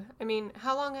long. I mean,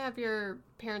 how long have your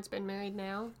parents been married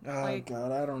now? Oh,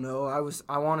 God, I don't know.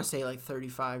 I want to say like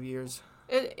 35 years.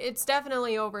 It's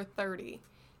definitely over 30.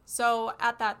 So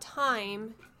at that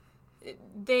time,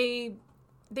 they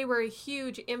were a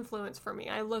huge influence for me.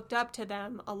 I looked up to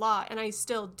them a lot, and I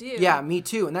still do. Yeah, me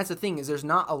too. And that's the thing, is there's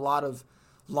not a lot of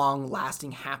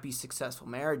long-lasting, happy, successful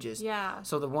marriages. Yeah.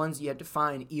 So the ones you have to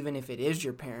find, even if it is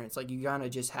your parents, like, you gotta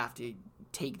just have to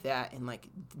take that and, like,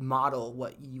 model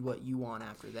what you want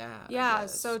after that. Yeah,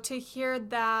 so to hear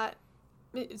that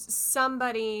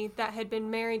somebody that had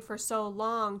been married for so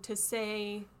long to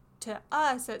say to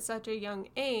us at such a young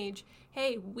age,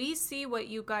 hey, we see what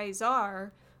you guys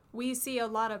are. We see a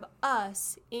lot of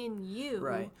us in you.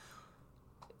 Right.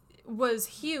 Was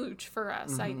huge for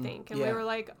us, I think. And we were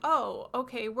like, oh,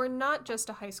 okay, we're not just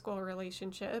a high school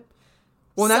relationship.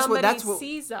 Well, that's what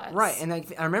sees us. Right. And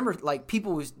I remember, like,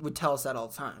 people would tell us that all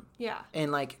the time. Yeah.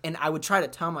 And, like, and I would try to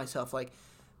tell myself, like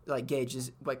Gage,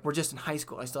 is, like, we're just in high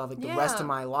school. I still have, like, the rest of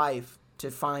my life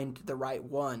to find the right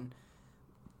one.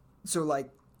 So, like,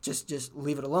 just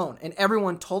leave it alone. And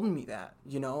everyone told me that,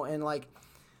 you know, and, like,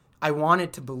 I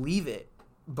wanted to believe it,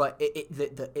 but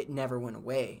it never went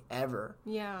away, ever.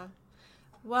 Yeah.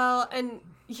 Well, and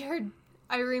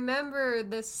I remember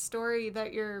this story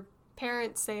that your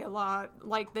parents say a lot,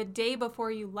 like the day before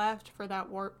you left for that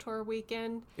Warped Tour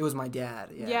weekend. It was my dad,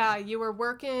 yeah. Yeah, you were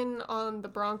working on the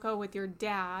Bronco with your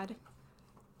dad,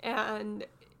 and...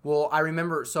 Well, I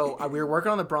remember, so we were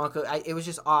working on the Bronco. It was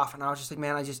just off, and I was just like,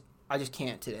 man, I just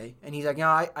can't today. And he's like, no,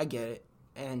 I get it.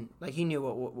 And, like, he knew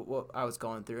what I was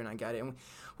going through, and I got it. And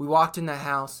we walked in the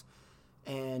house,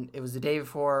 and it was the day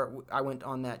before I went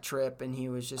on that trip, and he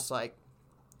was just like,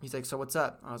 he's like, so what's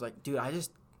up? I was like, dude, I'm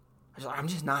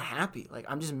just not happy. Like,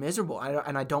 I'm just miserable,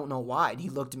 and I don't know why. And he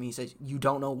looked at me and said, you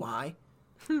don't know why?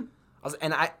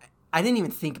 I didn't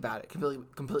even think about it,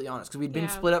 completely honest, because we'd been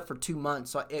split up for 2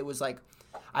 months, so it was like,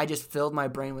 I just filled my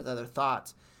brain with other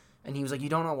thoughts. And he was like, you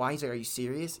don't know why? He's like, are you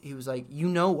serious? He was like, you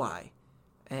know why.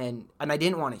 And I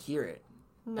didn't want to hear it.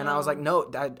 No. And I was like,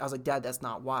 no. I was like, Dad, that's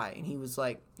not why. And he's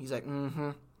like,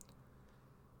 mm-hmm.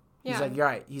 Yeah. He's like, you're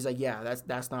right. He's like, yeah,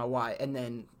 that's not why. And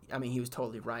then, I mean, he was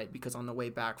totally right, because on the way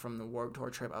back from the Warped Tour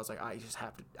trip, I was like,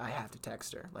 I have to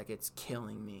text her. Like, it's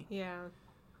killing me. Yeah.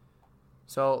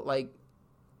 So, like,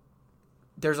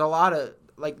 there's a lot of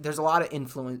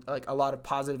influence, like a lot of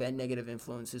positive and negative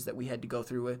influences that we had to go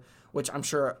through with, which I'm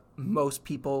sure most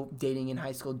people dating in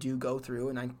high school do go through,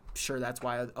 and I'm sure that's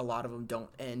why a lot of them don't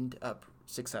end up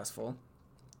successful.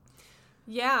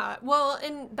 Yeah, well,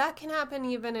 and that can happen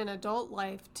even in adult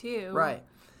life too. Right,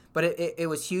 but it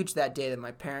was huge that day that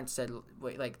my parents said,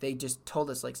 like, they just told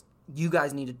us, like, you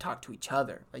guys need to talk to each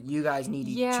other. Like, you guys need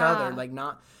each other, like,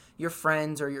 not your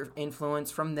friends or your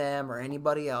influence from them or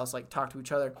anybody else. Like, talk to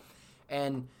each other.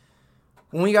 And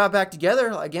when we got back together,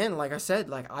 again, like I said,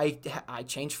 like, I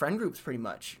changed friend groups pretty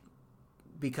much,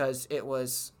 because it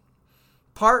was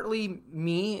partly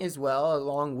me as well,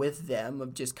 along with them,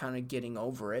 of just kind of getting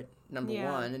over it, number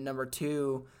one. And number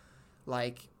two,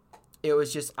 like, it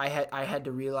was just, I had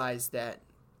to realize that,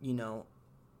 you know,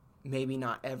 maybe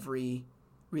not every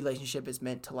relationship is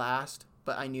meant to last,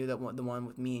 but I knew that the one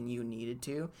with me and you needed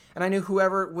to. And I knew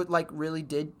whoever would, like, really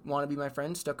did want to be my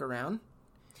friend stuck around.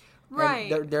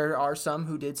 Right. And there are some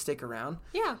who did stick around.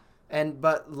 Yeah.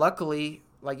 But luckily,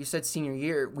 like you said, senior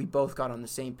year, we both got on the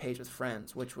same page with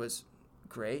friends, which was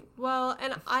great. Well,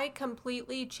 and I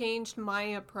completely changed my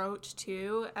approach,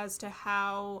 too, as to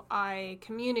how I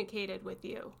communicated with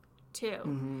you, too.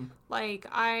 Mm-hmm. Like,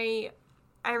 I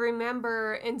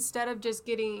remember, instead of just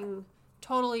getting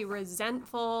totally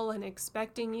resentful and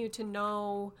expecting you to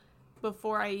know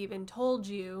before I even told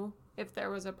you if there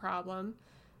was a problem,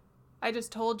 I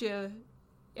just told you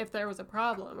if there was a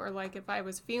problem, or, like, if I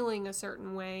was feeling a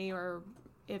certain way, or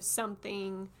if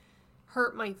something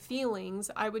hurt my feelings,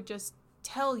 I would just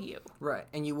tell you. Right.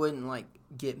 And you wouldn't, like,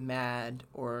 get mad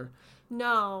or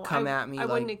come at me. I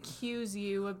wouldn't accuse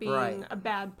you of being a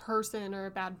bad person or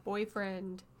a bad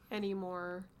boyfriend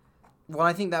anymore. Well,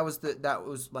 I think that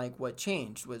was like what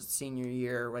changed was senior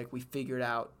year. Like, we figured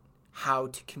out how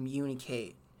to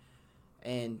communicate,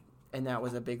 and that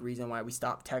was a big reason why we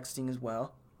stopped texting as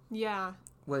well. Yeah.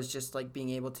 Was just, like, being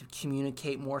able to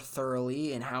communicate more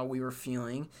thoroughly and how we were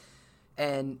feeling.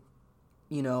 And,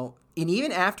 you know, and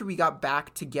even after we got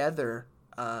back together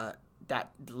that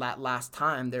last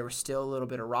time, there was still a little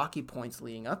bit of rocky points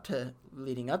leading up to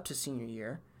senior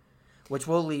year, which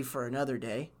we'll leave for another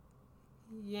day.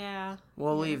 Yeah.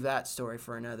 We'll leave that story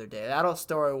for another day. That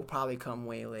story will probably come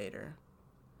way later,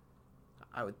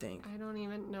 I would think. I don't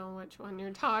even know which one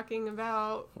you're talking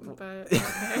about, but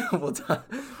okay.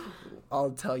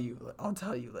 I'll tell you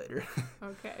later.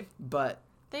 Okay. But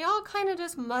they all kind of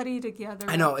just muddy together.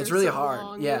 I know, it's really so hard.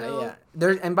 Long, yeah, you know?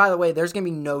 yeah. And by the way, there's going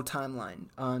to be no timeline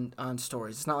on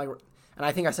stories. It's not like and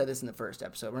I think I said this in the first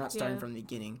episode. We're not starting from the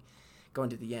beginning, going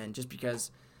to the end, just because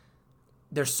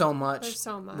there's so much. There's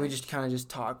so much. We just kind of just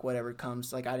talk whatever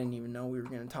comes. Like, I didn't even know we were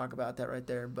going to talk about that right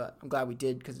there, but I'm glad we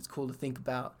did because it's cool to think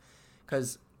about.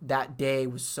 Because that day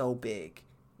was so big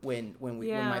when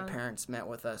my parents met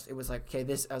with us. It was like, okay,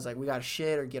 I was like, we got to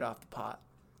shit or get off the pot.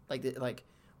 Like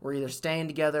we're either staying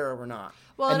together or we're not.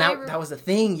 Well, and that was the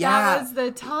thing. Yeah, that was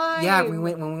the time. Yeah, when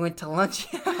we went to lunch.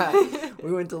 Yeah,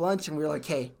 we went to lunch and we were like,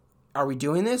 hey, are we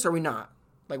doing this or are we not?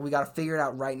 Like, we got to figure it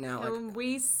out right now. And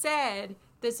we said,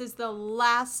 this is the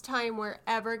last time we're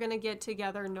ever going to get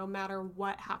together, no matter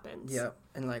what happens. Yep.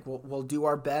 And, like, we'll do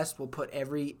our best. We'll put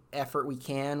every effort we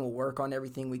can. We'll work on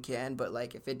everything we can. But,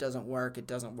 like, if it doesn't work, it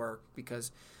doesn't work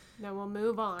because... Then we'll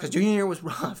move on. Because junior year was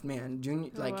rough, man.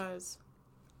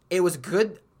 It was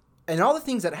good. And all the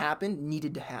things that happened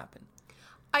needed to happen.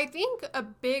 I think a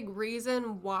big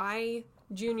reason why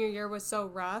junior year was so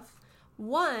rough,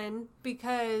 one,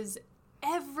 because...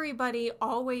 everybody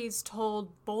always told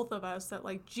both of us that,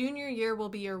 like, junior year will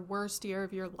be your worst year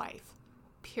of your life,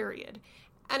 period.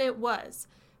 And it was.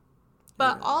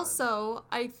 But also,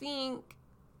 I think,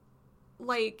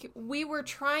 like, we were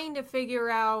trying to figure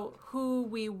out who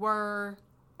we were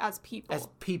as people. As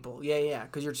people, yeah.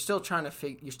 Because you're still trying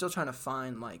to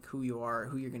find, like, who you are,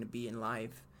 who you're going to be in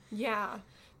life. Yeah.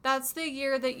 That's the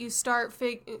year that you start,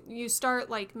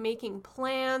 like, making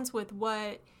plans with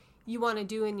what... you want to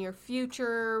do in your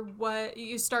future, what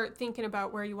you start thinking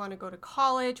about where you want to go to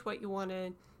college, what you want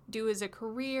to do as a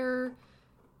career,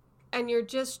 and you're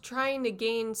just trying to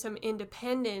gain some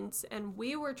independence, and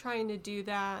we were trying to do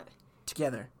that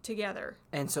together.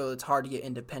 And so it's hard to get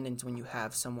independence when you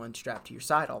have someone strapped to your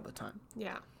side all the time.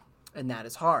 Yeah. And that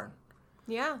is hard.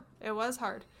 Yeah, it was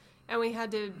hard. And we had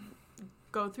to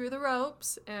go through the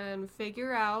ropes and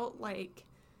figure out, like,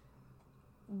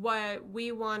 what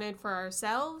we wanted for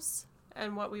ourselves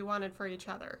and what we wanted for each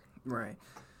other. Right.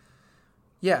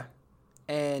 Yeah.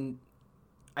 And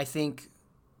I think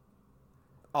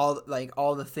all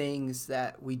the things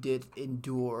that we did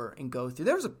endure and go through,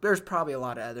 there's probably a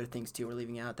lot of other things too we're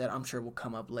leaving out that I'm sure will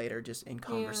come up later just in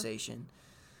conversation.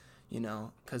 Yeah. You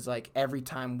know, because, like, every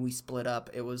time we split up,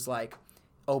 it was like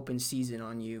open season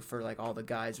on you for, like, all the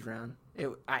guys around.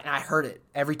 I heard it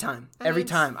every time. Every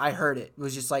time I heard it. It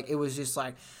was just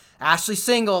like, Ashley's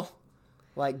single.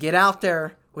 Like, get out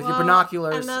there with your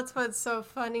binoculars. And that's what's so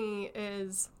funny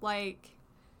is, like,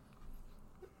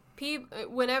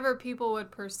 whenever people would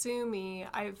pursue me,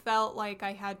 I felt like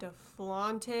I had to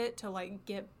flaunt it to, like,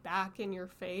 get back in your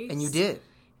face. And you did.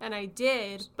 And I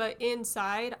did, but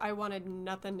inside, I wanted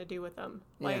nothing to do with them.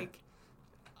 Yeah. Like,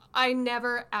 I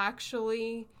never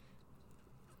actually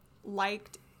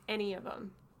liked any of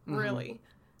them, really.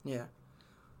 Yeah.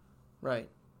 Right.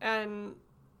 And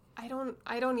I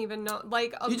don't even know,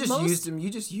 like, you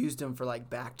just used them for, like,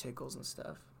 back tickles and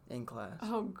stuff in class.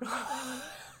 Oh God.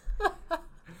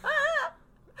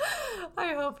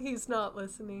 I hope he's not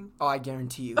listening. Oh, I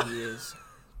guarantee you he is.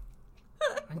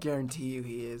 I guarantee you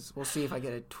he is. We'll see if I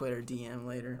get a Twitter DM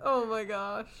later. Oh my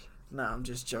gosh. No, I'm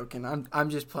just joking. I'm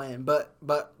just playing. But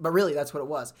really, that's what it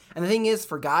was. And the thing is,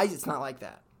 for guys, it's not like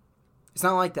that. It's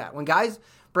not like that. When guys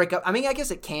break up, I mean, I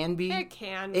guess it can be. It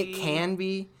can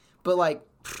be. But, like,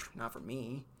 not for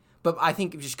me. But I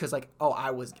think just because, like, oh,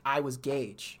 I was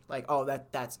Gage. Like, oh,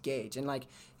 that's Gage. And, like,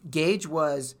 Gage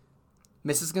was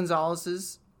Mrs.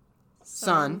 Gonzalez's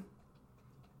son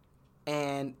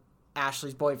and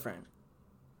Ashley's boyfriend.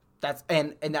 That's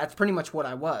pretty much what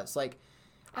I was. Like,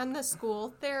 and the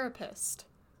school therapist.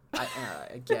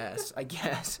 I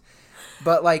guess.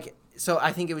 But, like, so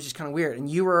I think it was just kind of weird. And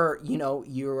you were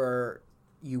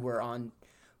on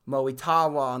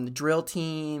Moitawa on the drill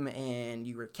team, and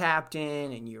you were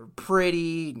captain, and you're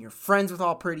pretty, and you're friends with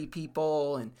all pretty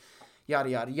people, and yada,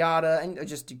 yada, yada. And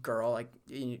just a girl, like,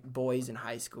 boys in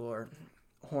high school are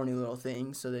horny little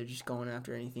things, so they're just going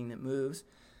after anything that moves.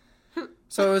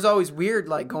 So it was always weird,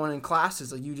 like, going in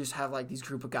classes, like, you just have, like, these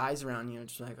group of guys around you, and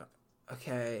just like,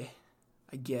 okay,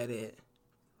 I get it,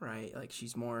 right? Like,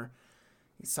 she's more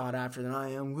sought after than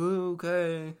I am. Woo,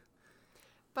 okay.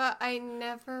 But I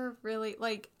never really,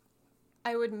 like,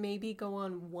 I would maybe go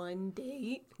on one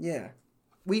date. Yeah.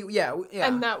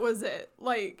 And that was it.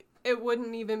 Like, it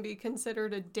wouldn't even be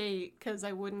considered a date because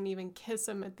I wouldn't even kiss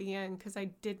him at the end because I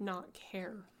did not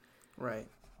care. Right.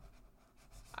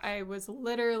 I was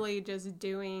literally just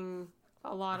doing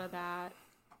a lot of that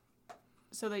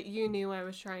so that you knew I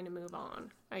was trying to move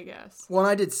on, I guess. Well, and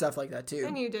I did stuff like that too.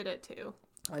 And you did it too.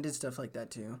 I did stuff like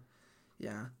that too.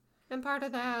 Yeah. And part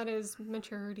of that is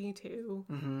maturity too.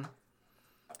 Mm-hmm.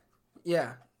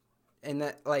 Yeah. And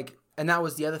that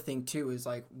was the other thing too, is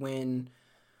like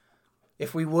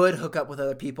if we would hook up with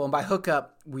other people, and by hook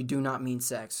up, we do not mean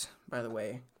sex, by the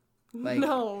way. Like,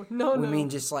 no. We mean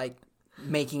just like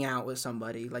making out with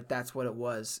somebody. Like that's what it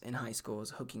was in high school,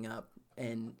 was hooking up.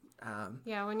 And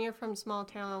yeah, when you're from small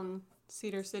town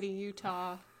Cedar City,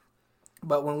 Utah.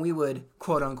 But when we would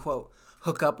quote unquote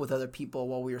hook up with other people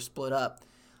while we were split up,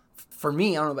 for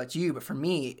me, I don't know about you, but for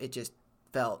me, it just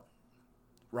felt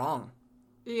wrong.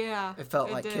 Yeah, it felt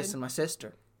like kissing my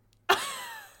sister.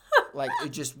 Like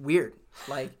it's just weird.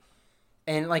 Like,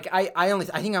 and like I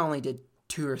think I only did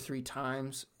 2 or 3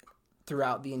 times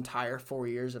throughout the entire 4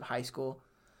 years of high school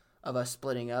of us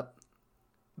splitting up.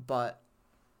 But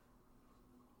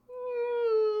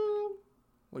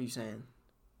what are you saying?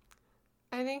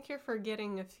 I think you're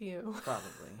forgetting a few.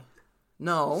 Probably.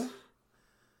 No.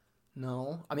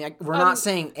 I mean, we're not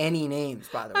saying any names,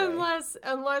 by the way.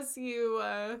 Unless you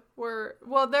were...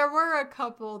 Well, there were a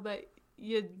couple that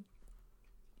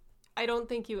I don't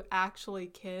think you actually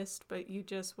kissed, but you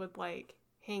just would, like,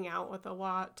 hang out with a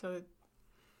lot to,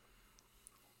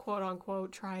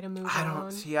 quote-unquote, try to move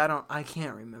on. I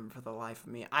can't remember for the life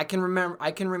of me. I can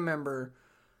remember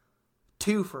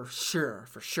 2 for sure.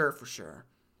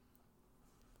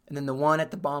 And then the one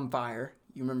at the bonfire,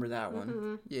 you remember that one?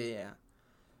 Mm-hmm. Yeah.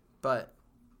 But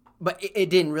it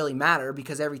didn't really matter,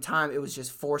 because every time it was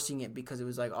just forcing it, because it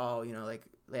was like, oh, you know, like,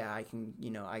 yeah, I can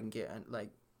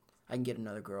get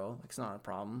another girl. Like, it's not a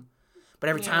problem. But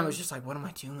every time it was just like, what am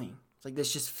I doing? It's like,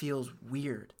 this just feels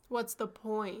weird. What's the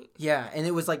point? Yeah, and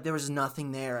it was like there was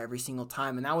nothing there every single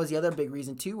time. And that was the other big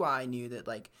reason, too, why I knew that,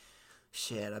 like,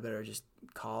 shit, I better just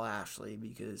call Ashley,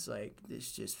 because, like,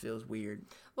 this just feels weird.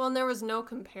 Well, and there was no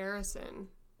comparison.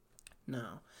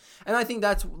 No. And I think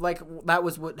that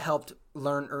was what helped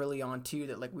learn early on, too,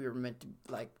 that, like, we were meant to,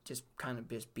 like, just kind of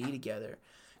just be together.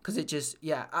 Because it just,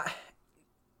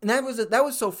 and that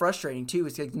was so frustrating, too.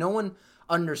 It's like no one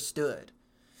understood.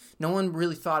 No one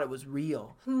really thought it was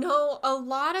real. No, a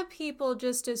lot of people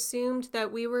just assumed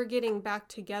that we were getting back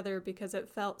together because it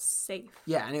felt safe.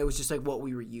 Yeah, and it was just like what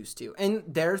we were used to. And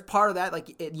there's part of that,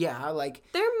 like,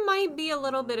 there might be a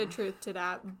little bit of truth to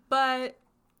that, but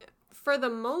for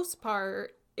the most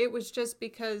part, it was just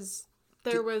because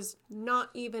there was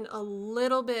not even a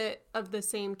little bit of the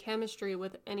same chemistry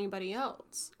with anybody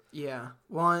else. Yeah.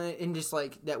 Well, and just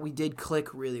like that we did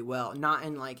click really well. Not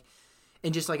in like...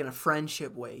 And just, like, in a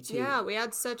friendship way, too. Yeah, we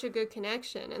had such a good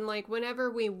connection. And, like, whenever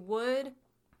we would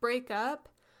break up,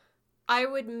 I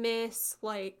would miss,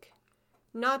 like,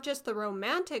 not just the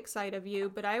romantic side of you,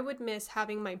 but I would miss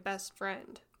having my best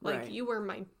friend. Like, right. You were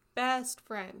my best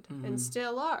friend, and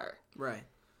still are. Right.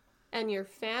 And your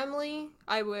family,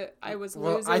 I was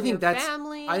losing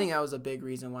family. I think that was a big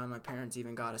reason why my parents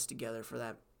even got us together for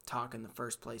that talk in the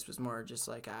first place, was more just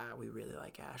like, we really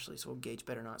like Ashley, so Gage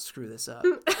better not screw this up.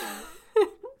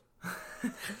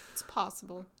 It's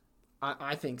possible.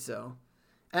 I think so.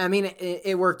 I mean,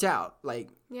 it worked out. Like,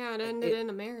 yeah, it ended in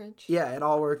a marriage. Yeah, it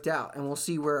all worked out. And we'll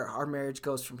see where our marriage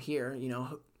goes from here. You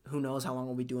know, who knows how long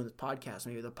we'll be doing this podcast.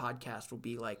 Maybe the podcast will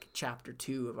be like chapter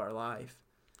 2 of our life.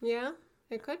 Yeah,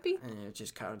 it could be. And it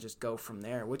just kind of just go from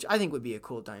there, which I think would be a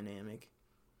cool dynamic.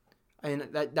 And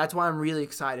that's why I'm really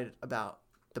excited about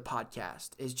the podcast.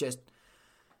 Is just,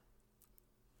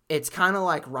 it's kind of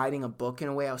like writing a book in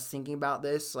a way. I was thinking about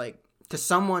this, like, because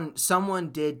someone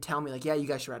did tell me, like, yeah, you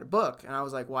guys should write a book. And I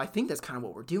was like, well, I think that's kind of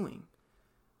what we're doing.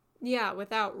 Yeah,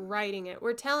 without writing it.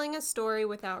 We're telling a story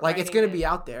without like, writing it. Like, it's going to be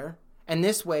out there. And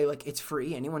this way, like, it's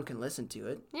free. Anyone can listen to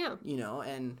it. Yeah. You know,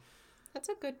 and... That's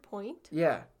a good point.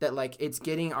 Yeah, that, like, it's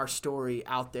getting our story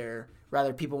out there,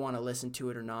 whether people want to listen to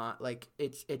it or not. Like,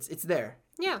 it's there.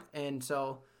 Yeah. And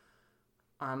so,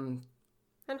 And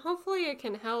hopefully it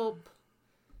can help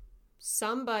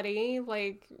somebody,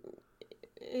 like...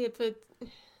 If it,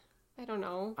 I don't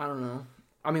know.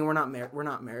 I mean, we're not marriage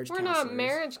counselors. We're not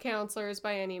marriage counselors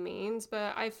by any means,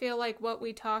 but I feel like what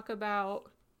we talk about,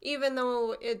 even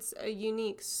though it's a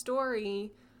unique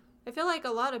story, I feel like a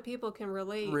lot of people can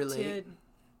relate. To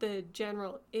the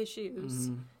general issues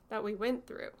that we went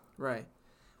through. Right.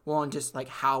 Well, and just like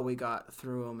how we got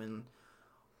through them and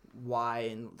why,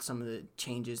 and some of the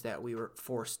changes that we were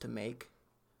forced to make.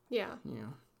 Yeah. You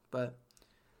know, but,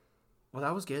 well,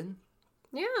 that was good.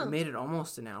 Yeah. We made it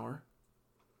almost an hour.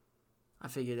 I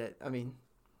figured it,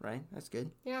 right? That's good.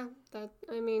 Yeah.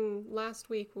 Last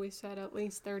week we said at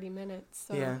least 30 minutes.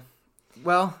 So. Yeah.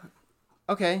 Well,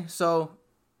 okay. So,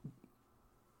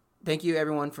 thank you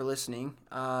everyone for listening.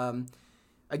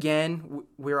 Again,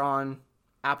 we're on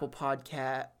Apple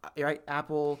Podcast, right?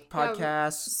 Apple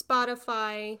Podcasts,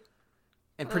 Spotify,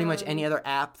 and pretty much any other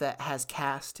app that has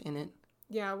Cast in it.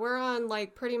 Yeah, we're on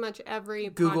like pretty much every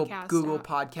Google podcast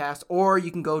app. Podcast, or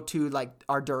you can go to like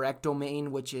our direct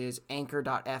domain, which is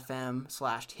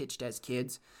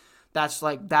anchor.fm/hitchedazkids.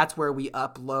 That's where we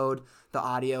upload the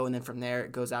audio, and then from there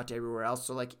it goes out to everywhere else.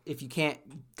 So like if you can't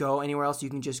go anywhere else, you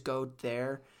can just go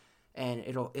there, and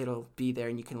it'll be there,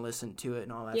 and you can listen to it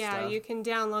and all that stuff. Yeah, you can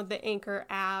download the Anchor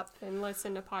app and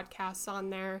listen to podcasts on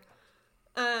there.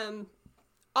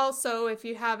 Also, if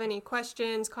you have any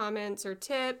questions, comments, or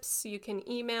tips, you can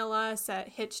email us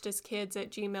at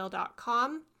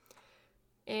hitchedazkids@gmail.com.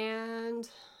 And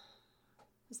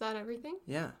is that everything?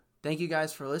 Yeah. Thank you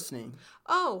guys for listening.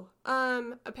 Oh,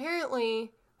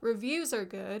 apparently reviews are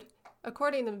good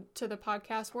according to the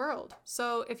podcast world.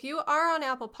 So if you are on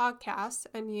Apple Podcasts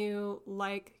and you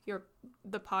like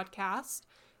the podcast,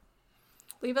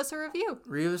 leave us a review.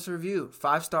 Leave us a review.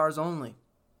 5 stars only.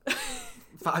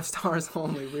 5 stars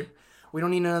only. We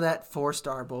don't need none of that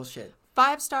 4-star bullshit.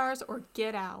 5 stars or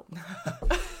get out.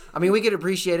 I mean, we could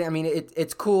appreciate it. I mean,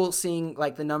 it's cool seeing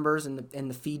like the numbers and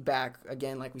the feedback.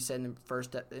 Again, like we said in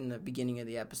the beginning of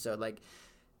the episode, like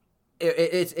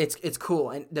it's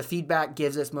cool, and the feedback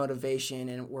gives us motivation,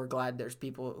 and we're glad there's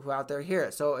people who out there hear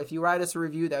it. So if you write us a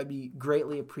review, that would be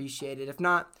greatly appreciated. If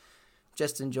not,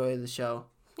 just enjoy the show.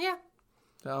 Yeah.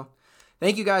 So.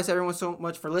 Thank you guys, everyone, so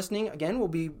much for listening. Again, we'll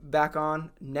be back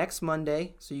on next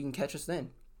Monday, so you can catch us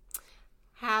then.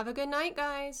 Have a good night,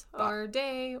 guys. Bye. Or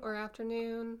day, or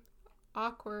afternoon.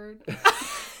 Awkward.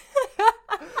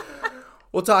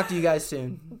 We'll talk to you guys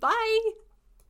soon. Bye.